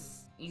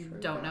 because you True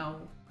don't that.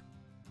 know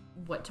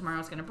what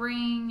tomorrow's gonna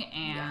bring,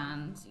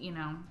 and you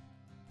know,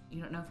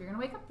 you don't know if you're gonna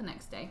wake up the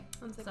next day.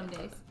 That's a Some good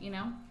days, tip. you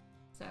know.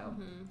 So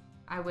Mm-hmm.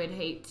 I would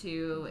hate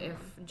to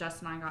if Jess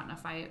and I got in a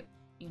fight,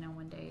 you know,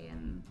 one day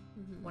and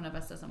Mm-hmm. one of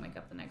us doesn't wake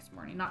up the next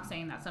morning. Not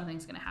saying that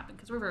something's gonna happen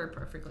because we're very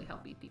perfectly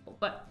healthy people,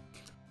 but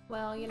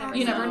Well, you never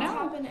You never know. know.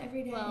 Happen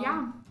every day. Well,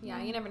 yeah,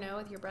 Yeah, you never know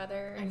with your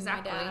brother and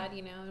Exactly. my dad.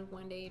 You know,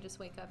 one day you just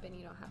wake up and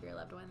you don't have your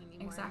loved one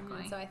anymore. Exactly.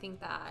 And so I think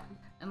that.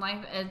 and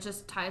life, it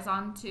just ties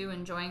on to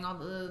enjoying all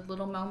the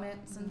little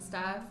moments and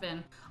stuff.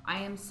 And I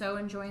am so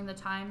enjoying the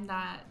time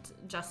that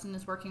Justin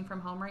is working from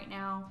home right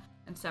now,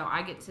 and so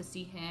I get to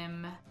see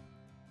him,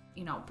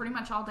 you know, pretty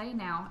much all day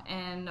now.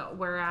 And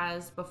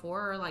whereas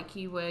before, like,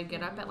 he would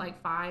get up at like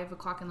 5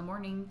 o'clock in the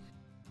morning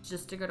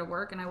just to go to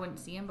work, and I wouldn't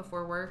see him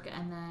before work,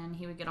 and then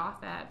he would get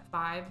off at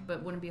 5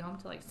 but wouldn't be home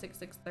till like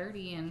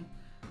 6:30 and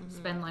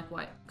spend like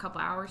what, a couple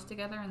hours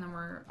together, and then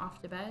we're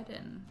off to bed.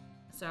 And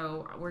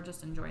so we're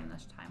just enjoying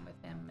this time with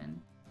him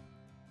and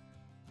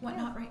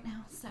whatnot right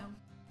now. So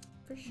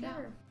For sure.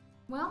 Yeah.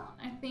 well,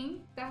 I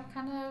think that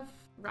kind of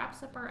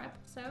wraps up our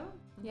episode.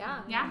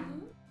 Yeah. Yeah.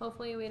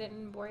 Hopefully we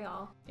didn't bore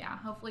y'all. Yeah,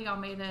 hopefully y'all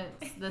made it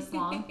this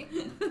long.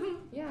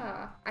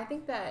 Yeah, I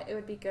think that it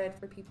would be good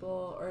for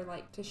people or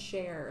like to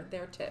share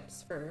their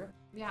tips for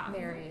Yeah,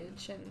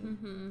 marriage and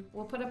Mm-hmm.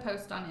 we'll put a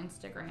post on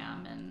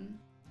Instagram and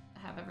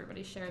have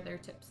everybody share their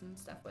tips and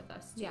stuff with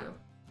us too. Yeah.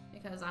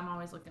 Because I'm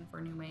always looking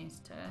for new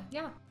ways to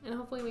Yeah. And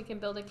hopefully we can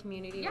build a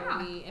community Yeah.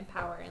 where we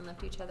empower and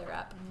lift each other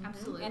up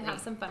absolutely and have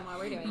some fun while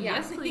we're doing yeah,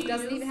 Yes, it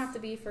doesn't please. even have to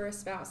be for a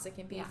spouse. It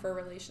can be Yeah. for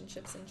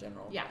relationships in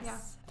general. Yes, Yeah.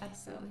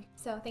 absolutely. it.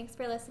 So thanks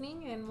for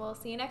listening and we'll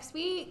see you next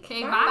week.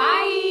 Okay, Bye.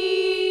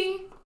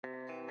 bye.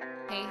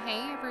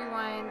 Hey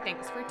everyone.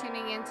 Thanks for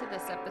tuning in to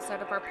this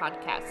episode of our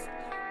podcast.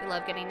 We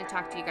love getting to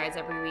talk to you guys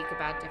every week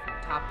about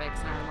different topics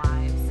in our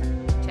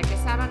lives. Check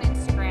us out on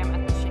Instagram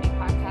at